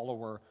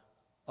follower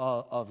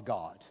of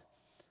God.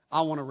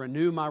 I want to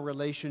renew my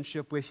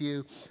relationship with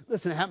you.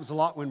 Listen, it happens a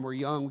lot when we're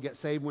young. We get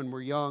saved when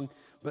we're young,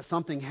 but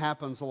something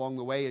happens along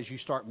the way as you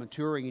start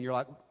maturing, and you're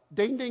like,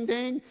 ding, ding,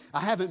 ding.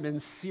 I haven't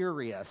been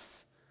serious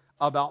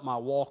about my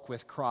walk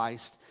with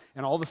Christ.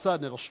 And all of a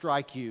sudden it'll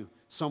strike you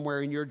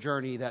somewhere in your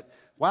journey that,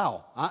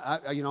 wow,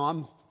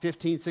 I'm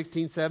 15,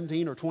 16,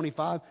 17, or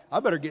 25. I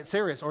better get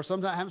serious. Or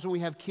sometimes it happens when we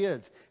have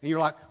kids. And you're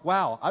like,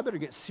 wow, I better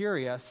get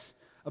serious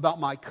about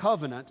my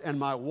covenant and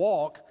my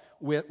walk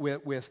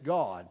with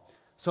God.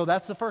 So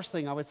that's the first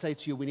thing I would say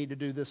to you we need to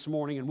do this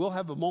morning. And we'll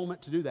have a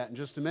moment to do that in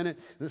just a minute.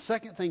 The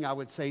second thing I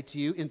would say to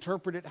you,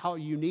 interpret it how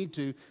you need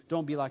to.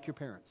 Don't be like your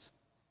parents.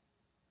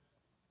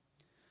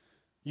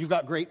 You've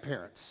got great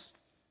parents.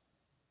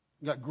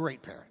 You've got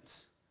great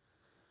parents.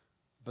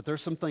 But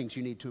there's some things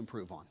you need to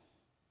improve on.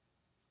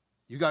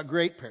 You've got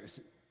great parents.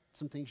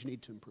 Some things you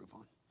need to improve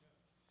on.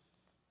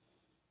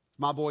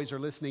 My boys are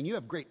listening. You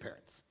have great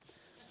parents.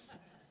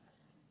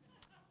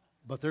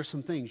 But there's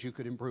some things you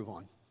could improve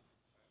on.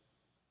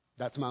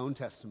 That's my own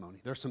testimony.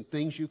 There's some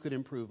things you could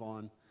improve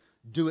on.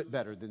 Do it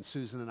better than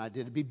Susan and I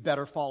did. Be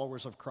better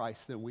followers of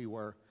Christ than we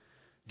were.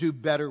 Do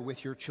better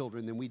with your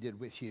children than we did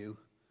with you.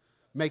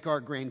 Make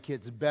our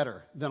grandkids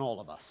better than all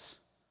of us.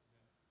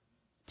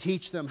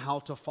 Teach them how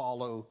to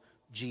follow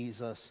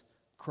Jesus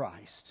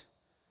Christ.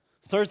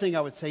 Third thing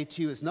I would say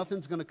to you is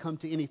nothing's going to come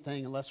to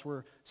anything unless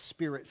we're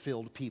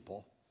Spirit-filled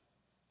people.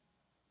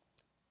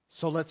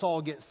 So let's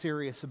all get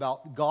serious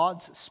about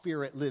God's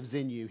Spirit lives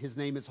in you. His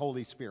name is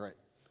Holy Spirit.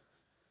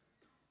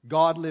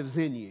 God lives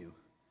in you.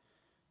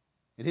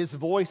 And His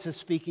voice is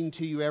speaking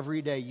to you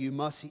every day. You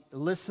must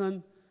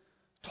listen,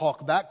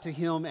 talk back to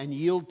Him, and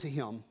yield to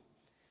Him.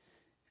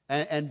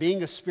 And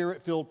being a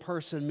Spirit-filled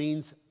person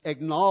means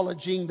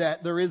acknowledging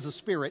that there is a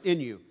Spirit in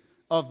you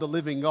of the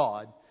living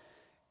God.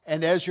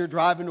 And as you're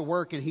driving to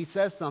work and He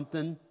says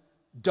something,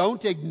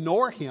 don't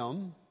ignore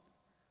Him.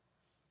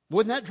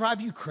 Wouldn't that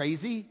drive you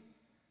crazy?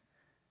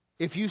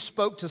 If you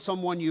spoke to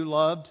someone you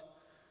loved,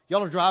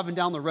 y'all are driving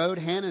down the road,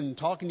 Hannah, and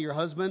talking to your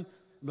husband,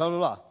 blah, blah,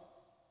 blah.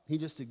 He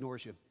just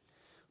ignores you.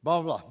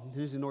 Blah, blah, blah.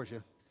 He just ignores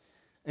you.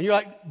 And you're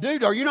like,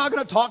 dude, are you not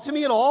going to talk to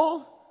me at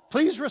all?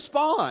 Please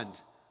respond.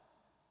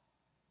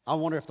 I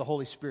wonder if the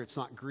Holy Spirit's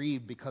not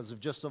grieved because of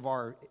just of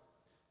our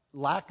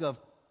lack of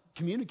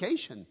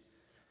communication.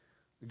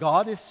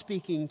 God is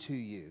speaking to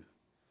you.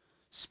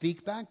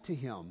 Speak back to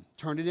him.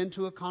 Turn it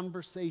into a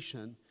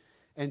conversation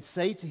and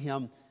say to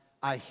him,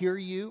 I hear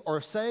you.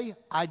 Or say,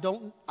 I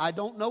don't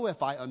know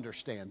if I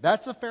understand.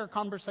 That's a fair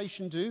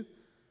conversation too.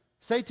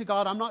 Say to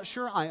God, I'm not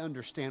sure I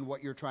understand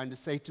what you're trying to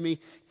say to me.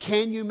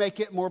 Can you make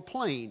it more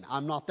plain?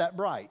 I'm not that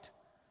bright.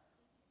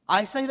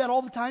 I say that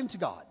all the time to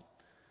God.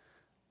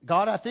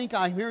 God, I think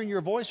I'm hearing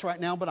your voice right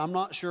now, but I'm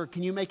not sure.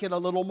 Can you make it a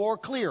little more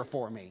clear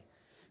for me?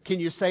 Can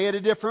you say it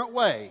a different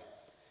way?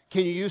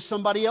 Can you use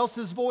somebody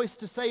else's voice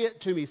to say it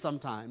to me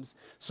sometimes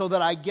so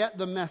that I get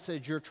the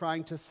message you're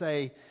trying to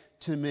say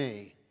to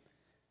me?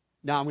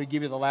 Now I'm going to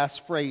give you the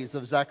last phrase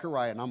of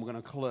Zechariah, and I'm going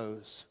to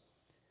close.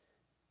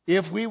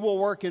 If we will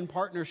work in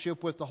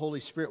partnership with the Holy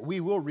Spirit, we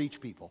will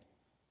reach people.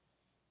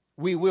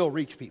 We will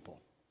reach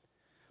people.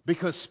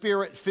 Because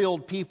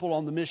Spirit-filled people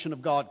on the mission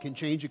of God can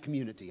change a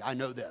community. I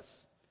know this.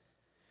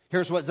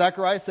 Here's what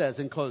Zechariah says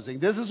in closing.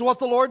 This is what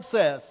the Lord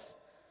says.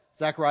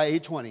 Zechariah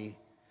 8:20.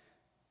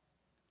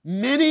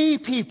 Many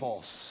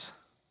peoples.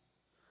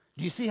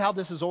 Do you see how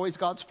this is always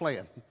God's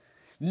plan?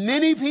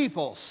 Many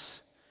peoples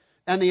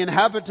and the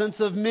inhabitants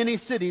of many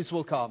cities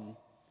will come.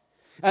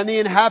 And the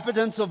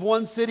inhabitants of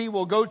one city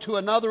will go to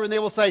another and they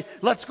will say,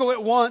 let's go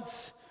at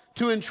once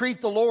to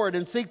entreat the Lord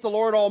and seek the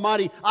Lord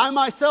Almighty. I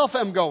myself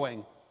am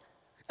going.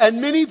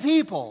 And many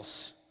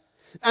peoples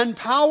and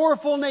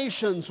powerful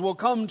nations will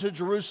come to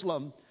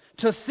Jerusalem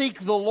to seek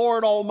the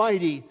Lord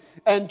Almighty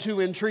and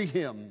to entreat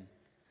Him.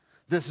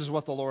 This is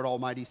what the Lord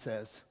Almighty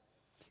says.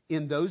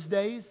 In those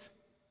days,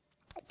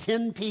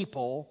 10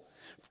 people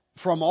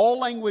from all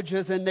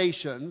languages and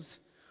nations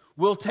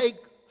will take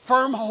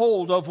firm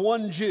hold of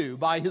one Jew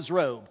by his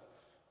robe.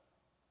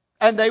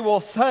 And they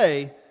will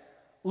say,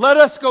 let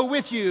us go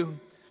with you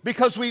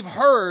because we've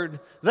heard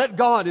that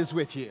God is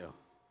with you.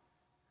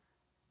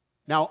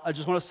 Now, I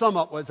just want to sum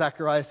up what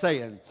Zechariah is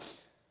saying.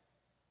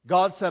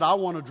 God said, I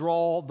want to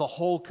draw the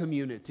whole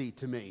community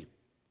to me.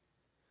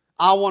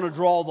 I want to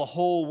draw the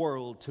whole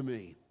world to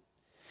me.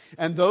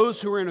 And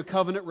those who are in a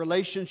covenant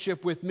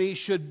relationship with me,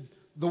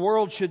 the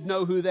world should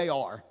know who they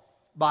are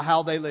by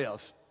how they live.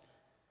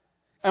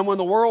 And when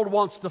the world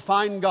wants to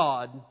find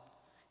God,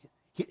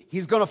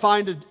 he's going to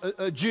find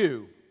a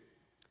Jew.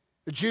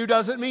 A Jew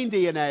doesn't mean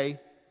DNA.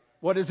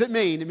 What does it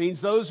mean? It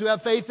means those who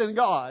have faith in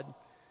God.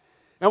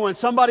 And when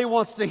somebody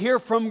wants to hear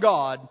from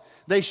God,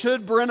 they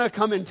should, Brenna,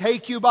 come and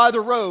take you by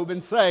the robe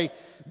and say,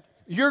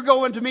 you're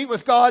going to meet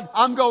with God,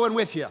 I'm going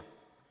with you.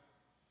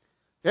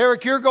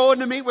 Eric, you're going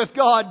to meet with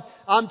God,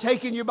 I'm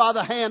taking you by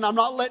the hand, I'm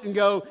not letting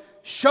go.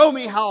 Show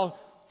me how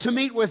to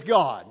meet with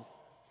God.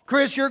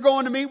 Chris, you're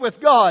going to meet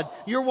with God.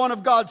 You're one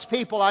of God's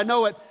people. I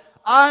know it.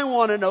 I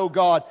want to know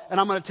God,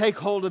 and I'm going to take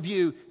hold of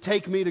you.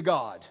 Take me to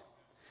God.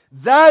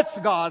 That's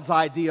God's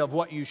idea of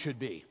what you should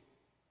be.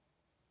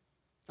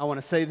 I want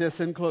to say this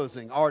in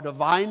closing. Our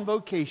divine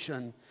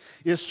vocation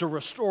is to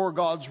restore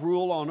God's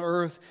rule on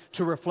earth,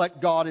 to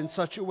reflect God in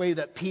such a way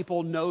that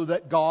people know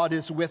that God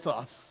is with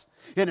us.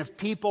 And if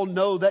people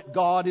know that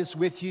God is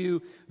with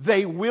you,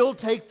 they will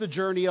take the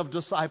journey of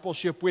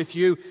discipleship with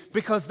you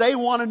because they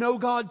want to know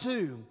God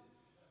too.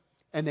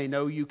 And they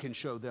know you can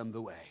show them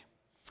the way.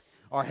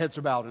 Our heads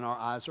are bowed and our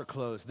eyes are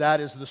closed. That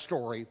is the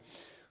story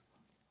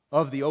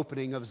of the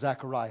opening of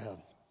Zechariah.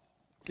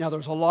 Now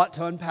there's a lot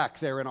to unpack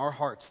there in our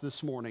hearts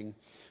this morning.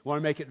 I want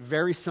to make it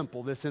very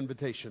simple, this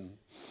invitation.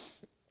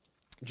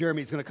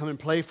 Jeremy's going to come and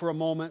play for a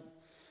moment.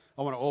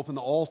 I want to open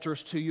the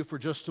altars to you for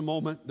just a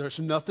moment. There's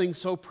nothing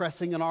so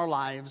pressing in our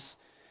lives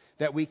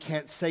that we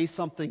can't say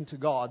something to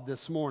God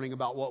this morning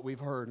about what we've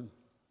heard.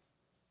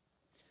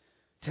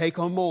 Take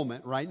a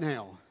moment right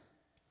now.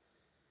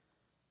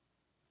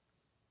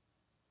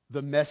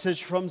 The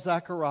message from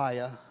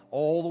Zechariah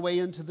all the way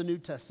into the New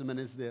Testament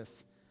is this.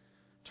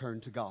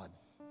 Turn to God.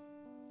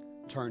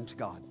 Turn to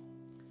God.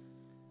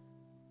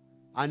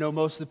 I know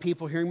most of the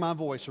people hearing my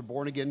voice are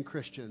born-again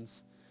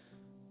Christians.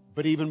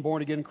 But even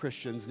born-again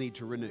Christians need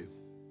to renew.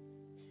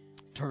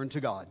 Turn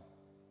to God.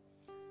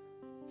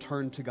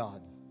 Turn to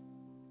God.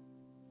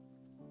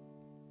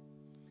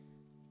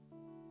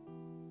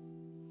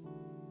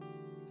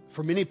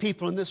 For many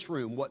people in this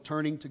room, what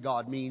turning to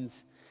God means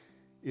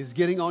is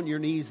getting on your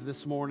knees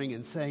this morning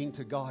and saying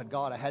to God,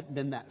 God, I hadn't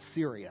been that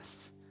serious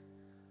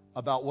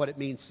about what it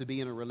means to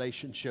be in a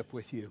relationship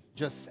with you.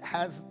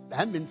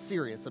 Hadn't been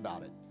serious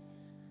about it.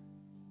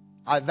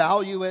 I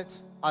value it.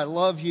 I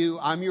love you.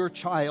 I'm your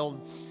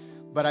child.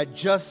 But I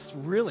just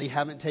really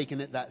haven't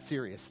taken it that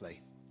seriously.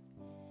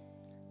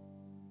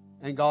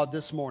 And God,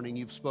 this morning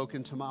you've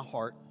spoken to my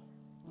heart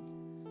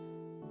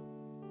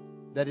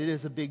that it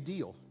is a big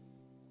deal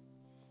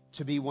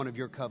to be one of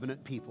your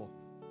covenant people.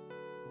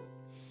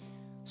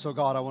 So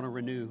God, I want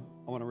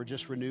to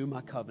just renew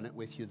my covenant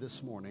with you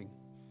this morning.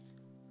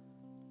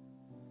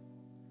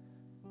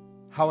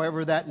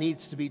 However that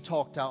needs to be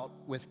talked out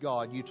with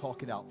God, you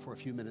talk it out for a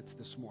few minutes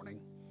this morning.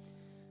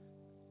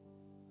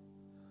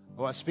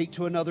 Oh, I speak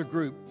to another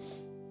group.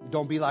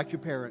 Don't be like your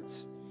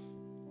parents.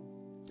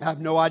 I have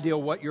no idea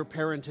what your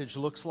parentage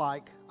looks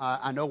like.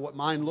 I know what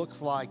mine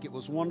looks like. It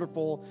was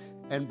wonderful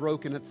and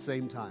broken at the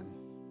same time.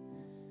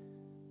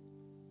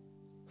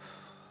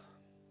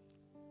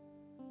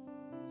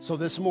 So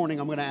this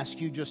morning, I'm going to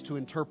ask you just to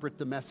interpret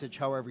the message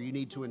however you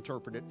need to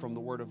interpret it from the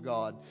Word of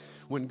God.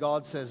 When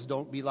God says,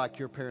 don't be like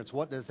your parents,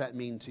 what does that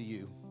mean to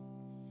you?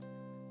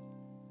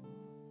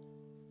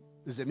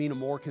 Does it mean a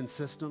more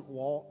consistent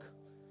walk?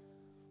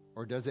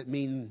 Or does it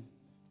mean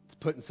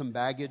putting some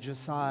baggage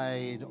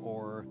aside?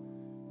 Or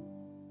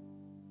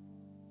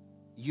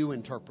you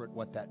interpret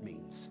what that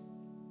means.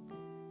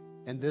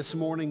 And this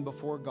morning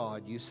before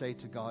God, you say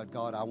to God,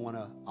 God, I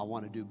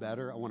want to do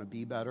better. I want to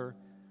be better.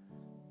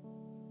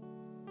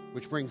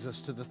 Which brings us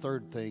to the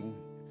third thing.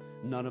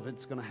 None of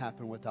it's going to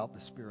happen without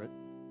the Spirit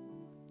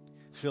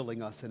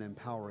filling us and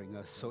empowering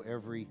us. So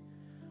every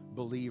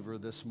believer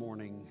this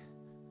morning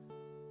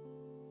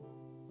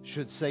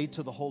should say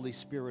to the Holy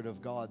Spirit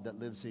of God that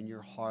lives in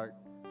your heart,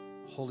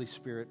 Holy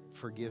Spirit,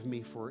 forgive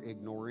me for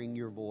ignoring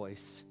your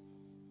voice.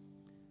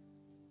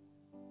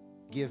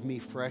 Give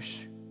me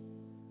fresh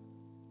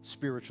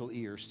spiritual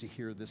ears to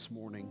hear this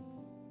morning,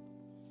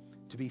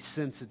 to be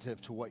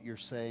sensitive to what you're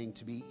saying,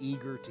 to be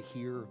eager to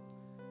hear.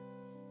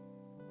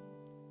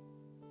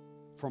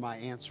 For my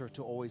answer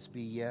to always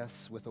be yes,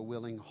 with a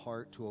willing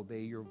heart to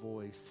obey your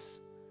voice.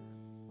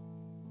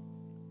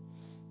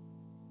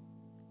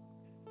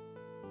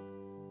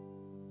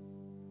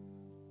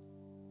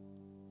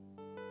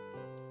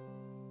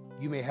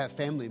 You may have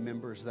family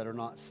members that are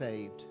not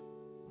saved.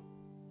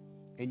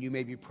 And you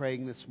may be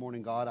praying this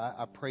morning, God,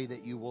 I pray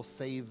that you will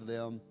save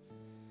them.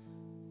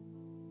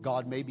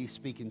 God may be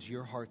speaking to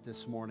your heart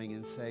this morning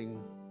and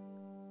saying,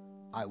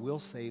 I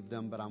will save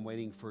them, but I'm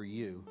waiting for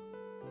you.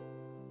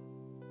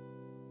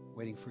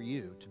 Waiting for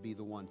you to be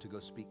the one to go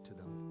speak to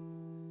them.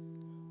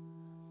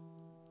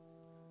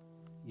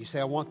 You say,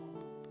 I want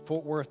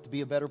Fort Worth to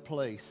be a better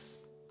place.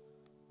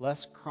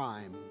 Less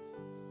crime,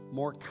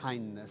 more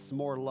kindness,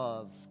 more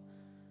love,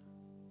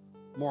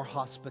 more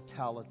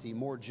hospitality,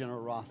 more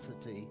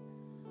generosity,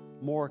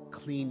 more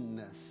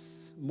cleanness,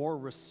 more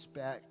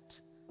respect,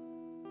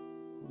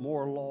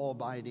 more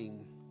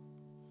law-abiding.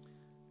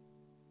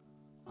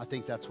 I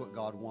think that's what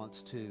God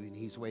wants too, and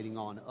He's waiting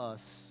on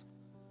us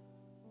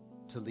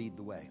to lead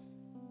the way.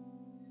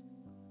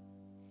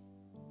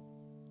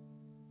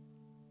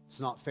 It's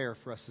not fair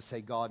for us to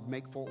say, God,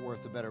 make Fort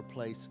Worth a better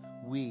place.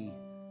 We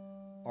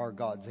are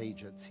God's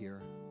agents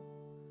here,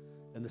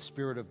 and the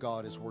Spirit of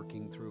God is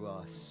working through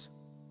us.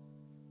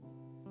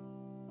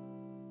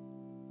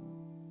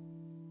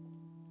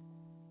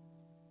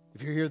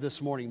 If you're here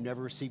this morning, you've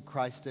never received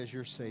Christ as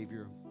your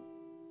Savior,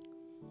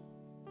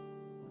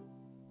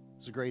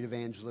 there's a great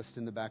evangelist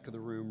in the back of the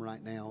room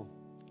right now.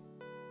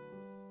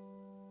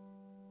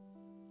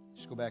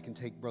 Just go back and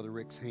take Brother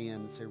Rick's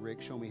hand and say,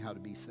 Rick, show me how to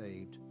be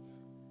saved.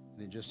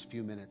 And in just a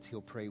few minutes,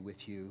 he'll pray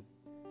with you,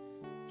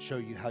 show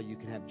you how you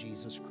can have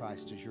Jesus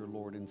Christ as your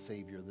Lord and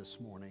Savior this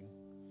morning.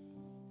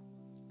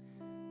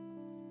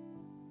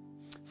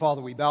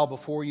 Father, we bow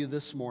before you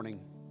this morning,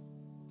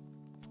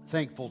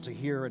 thankful to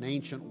hear an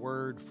ancient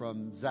word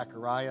from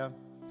Zechariah.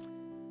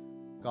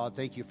 God,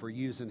 thank you for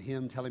using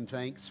him. Tell him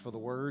thanks for the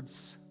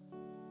words.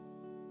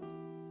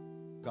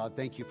 God,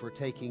 thank you for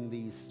taking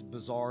these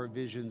bizarre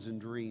visions and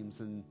dreams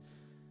and,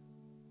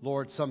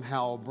 Lord,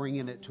 somehow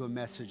bringing it to a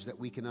message that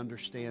we can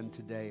understand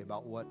today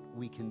about what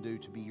we can do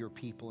to be your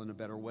people in a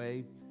better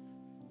way.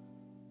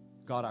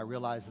 God, I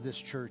realize this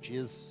church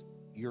is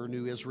your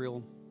new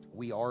Israel.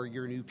 We are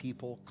your new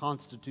people,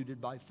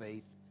 constituted by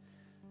faith.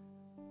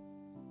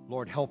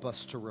 Lord, help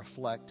us to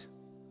reflect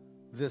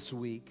this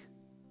week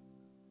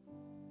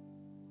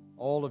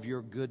all of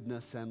your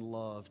goodness and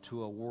love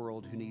to a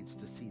world who needs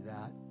to see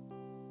that.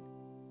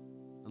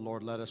 And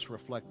Lord, let us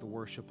reflect the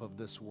worship of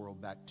this world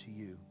back to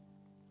you.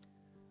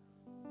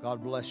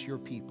 God bless your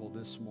people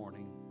this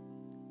morning.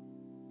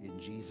 In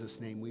Jesus'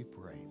 name we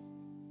pray.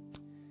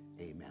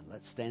 Amen.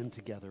 Let's stand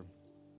together.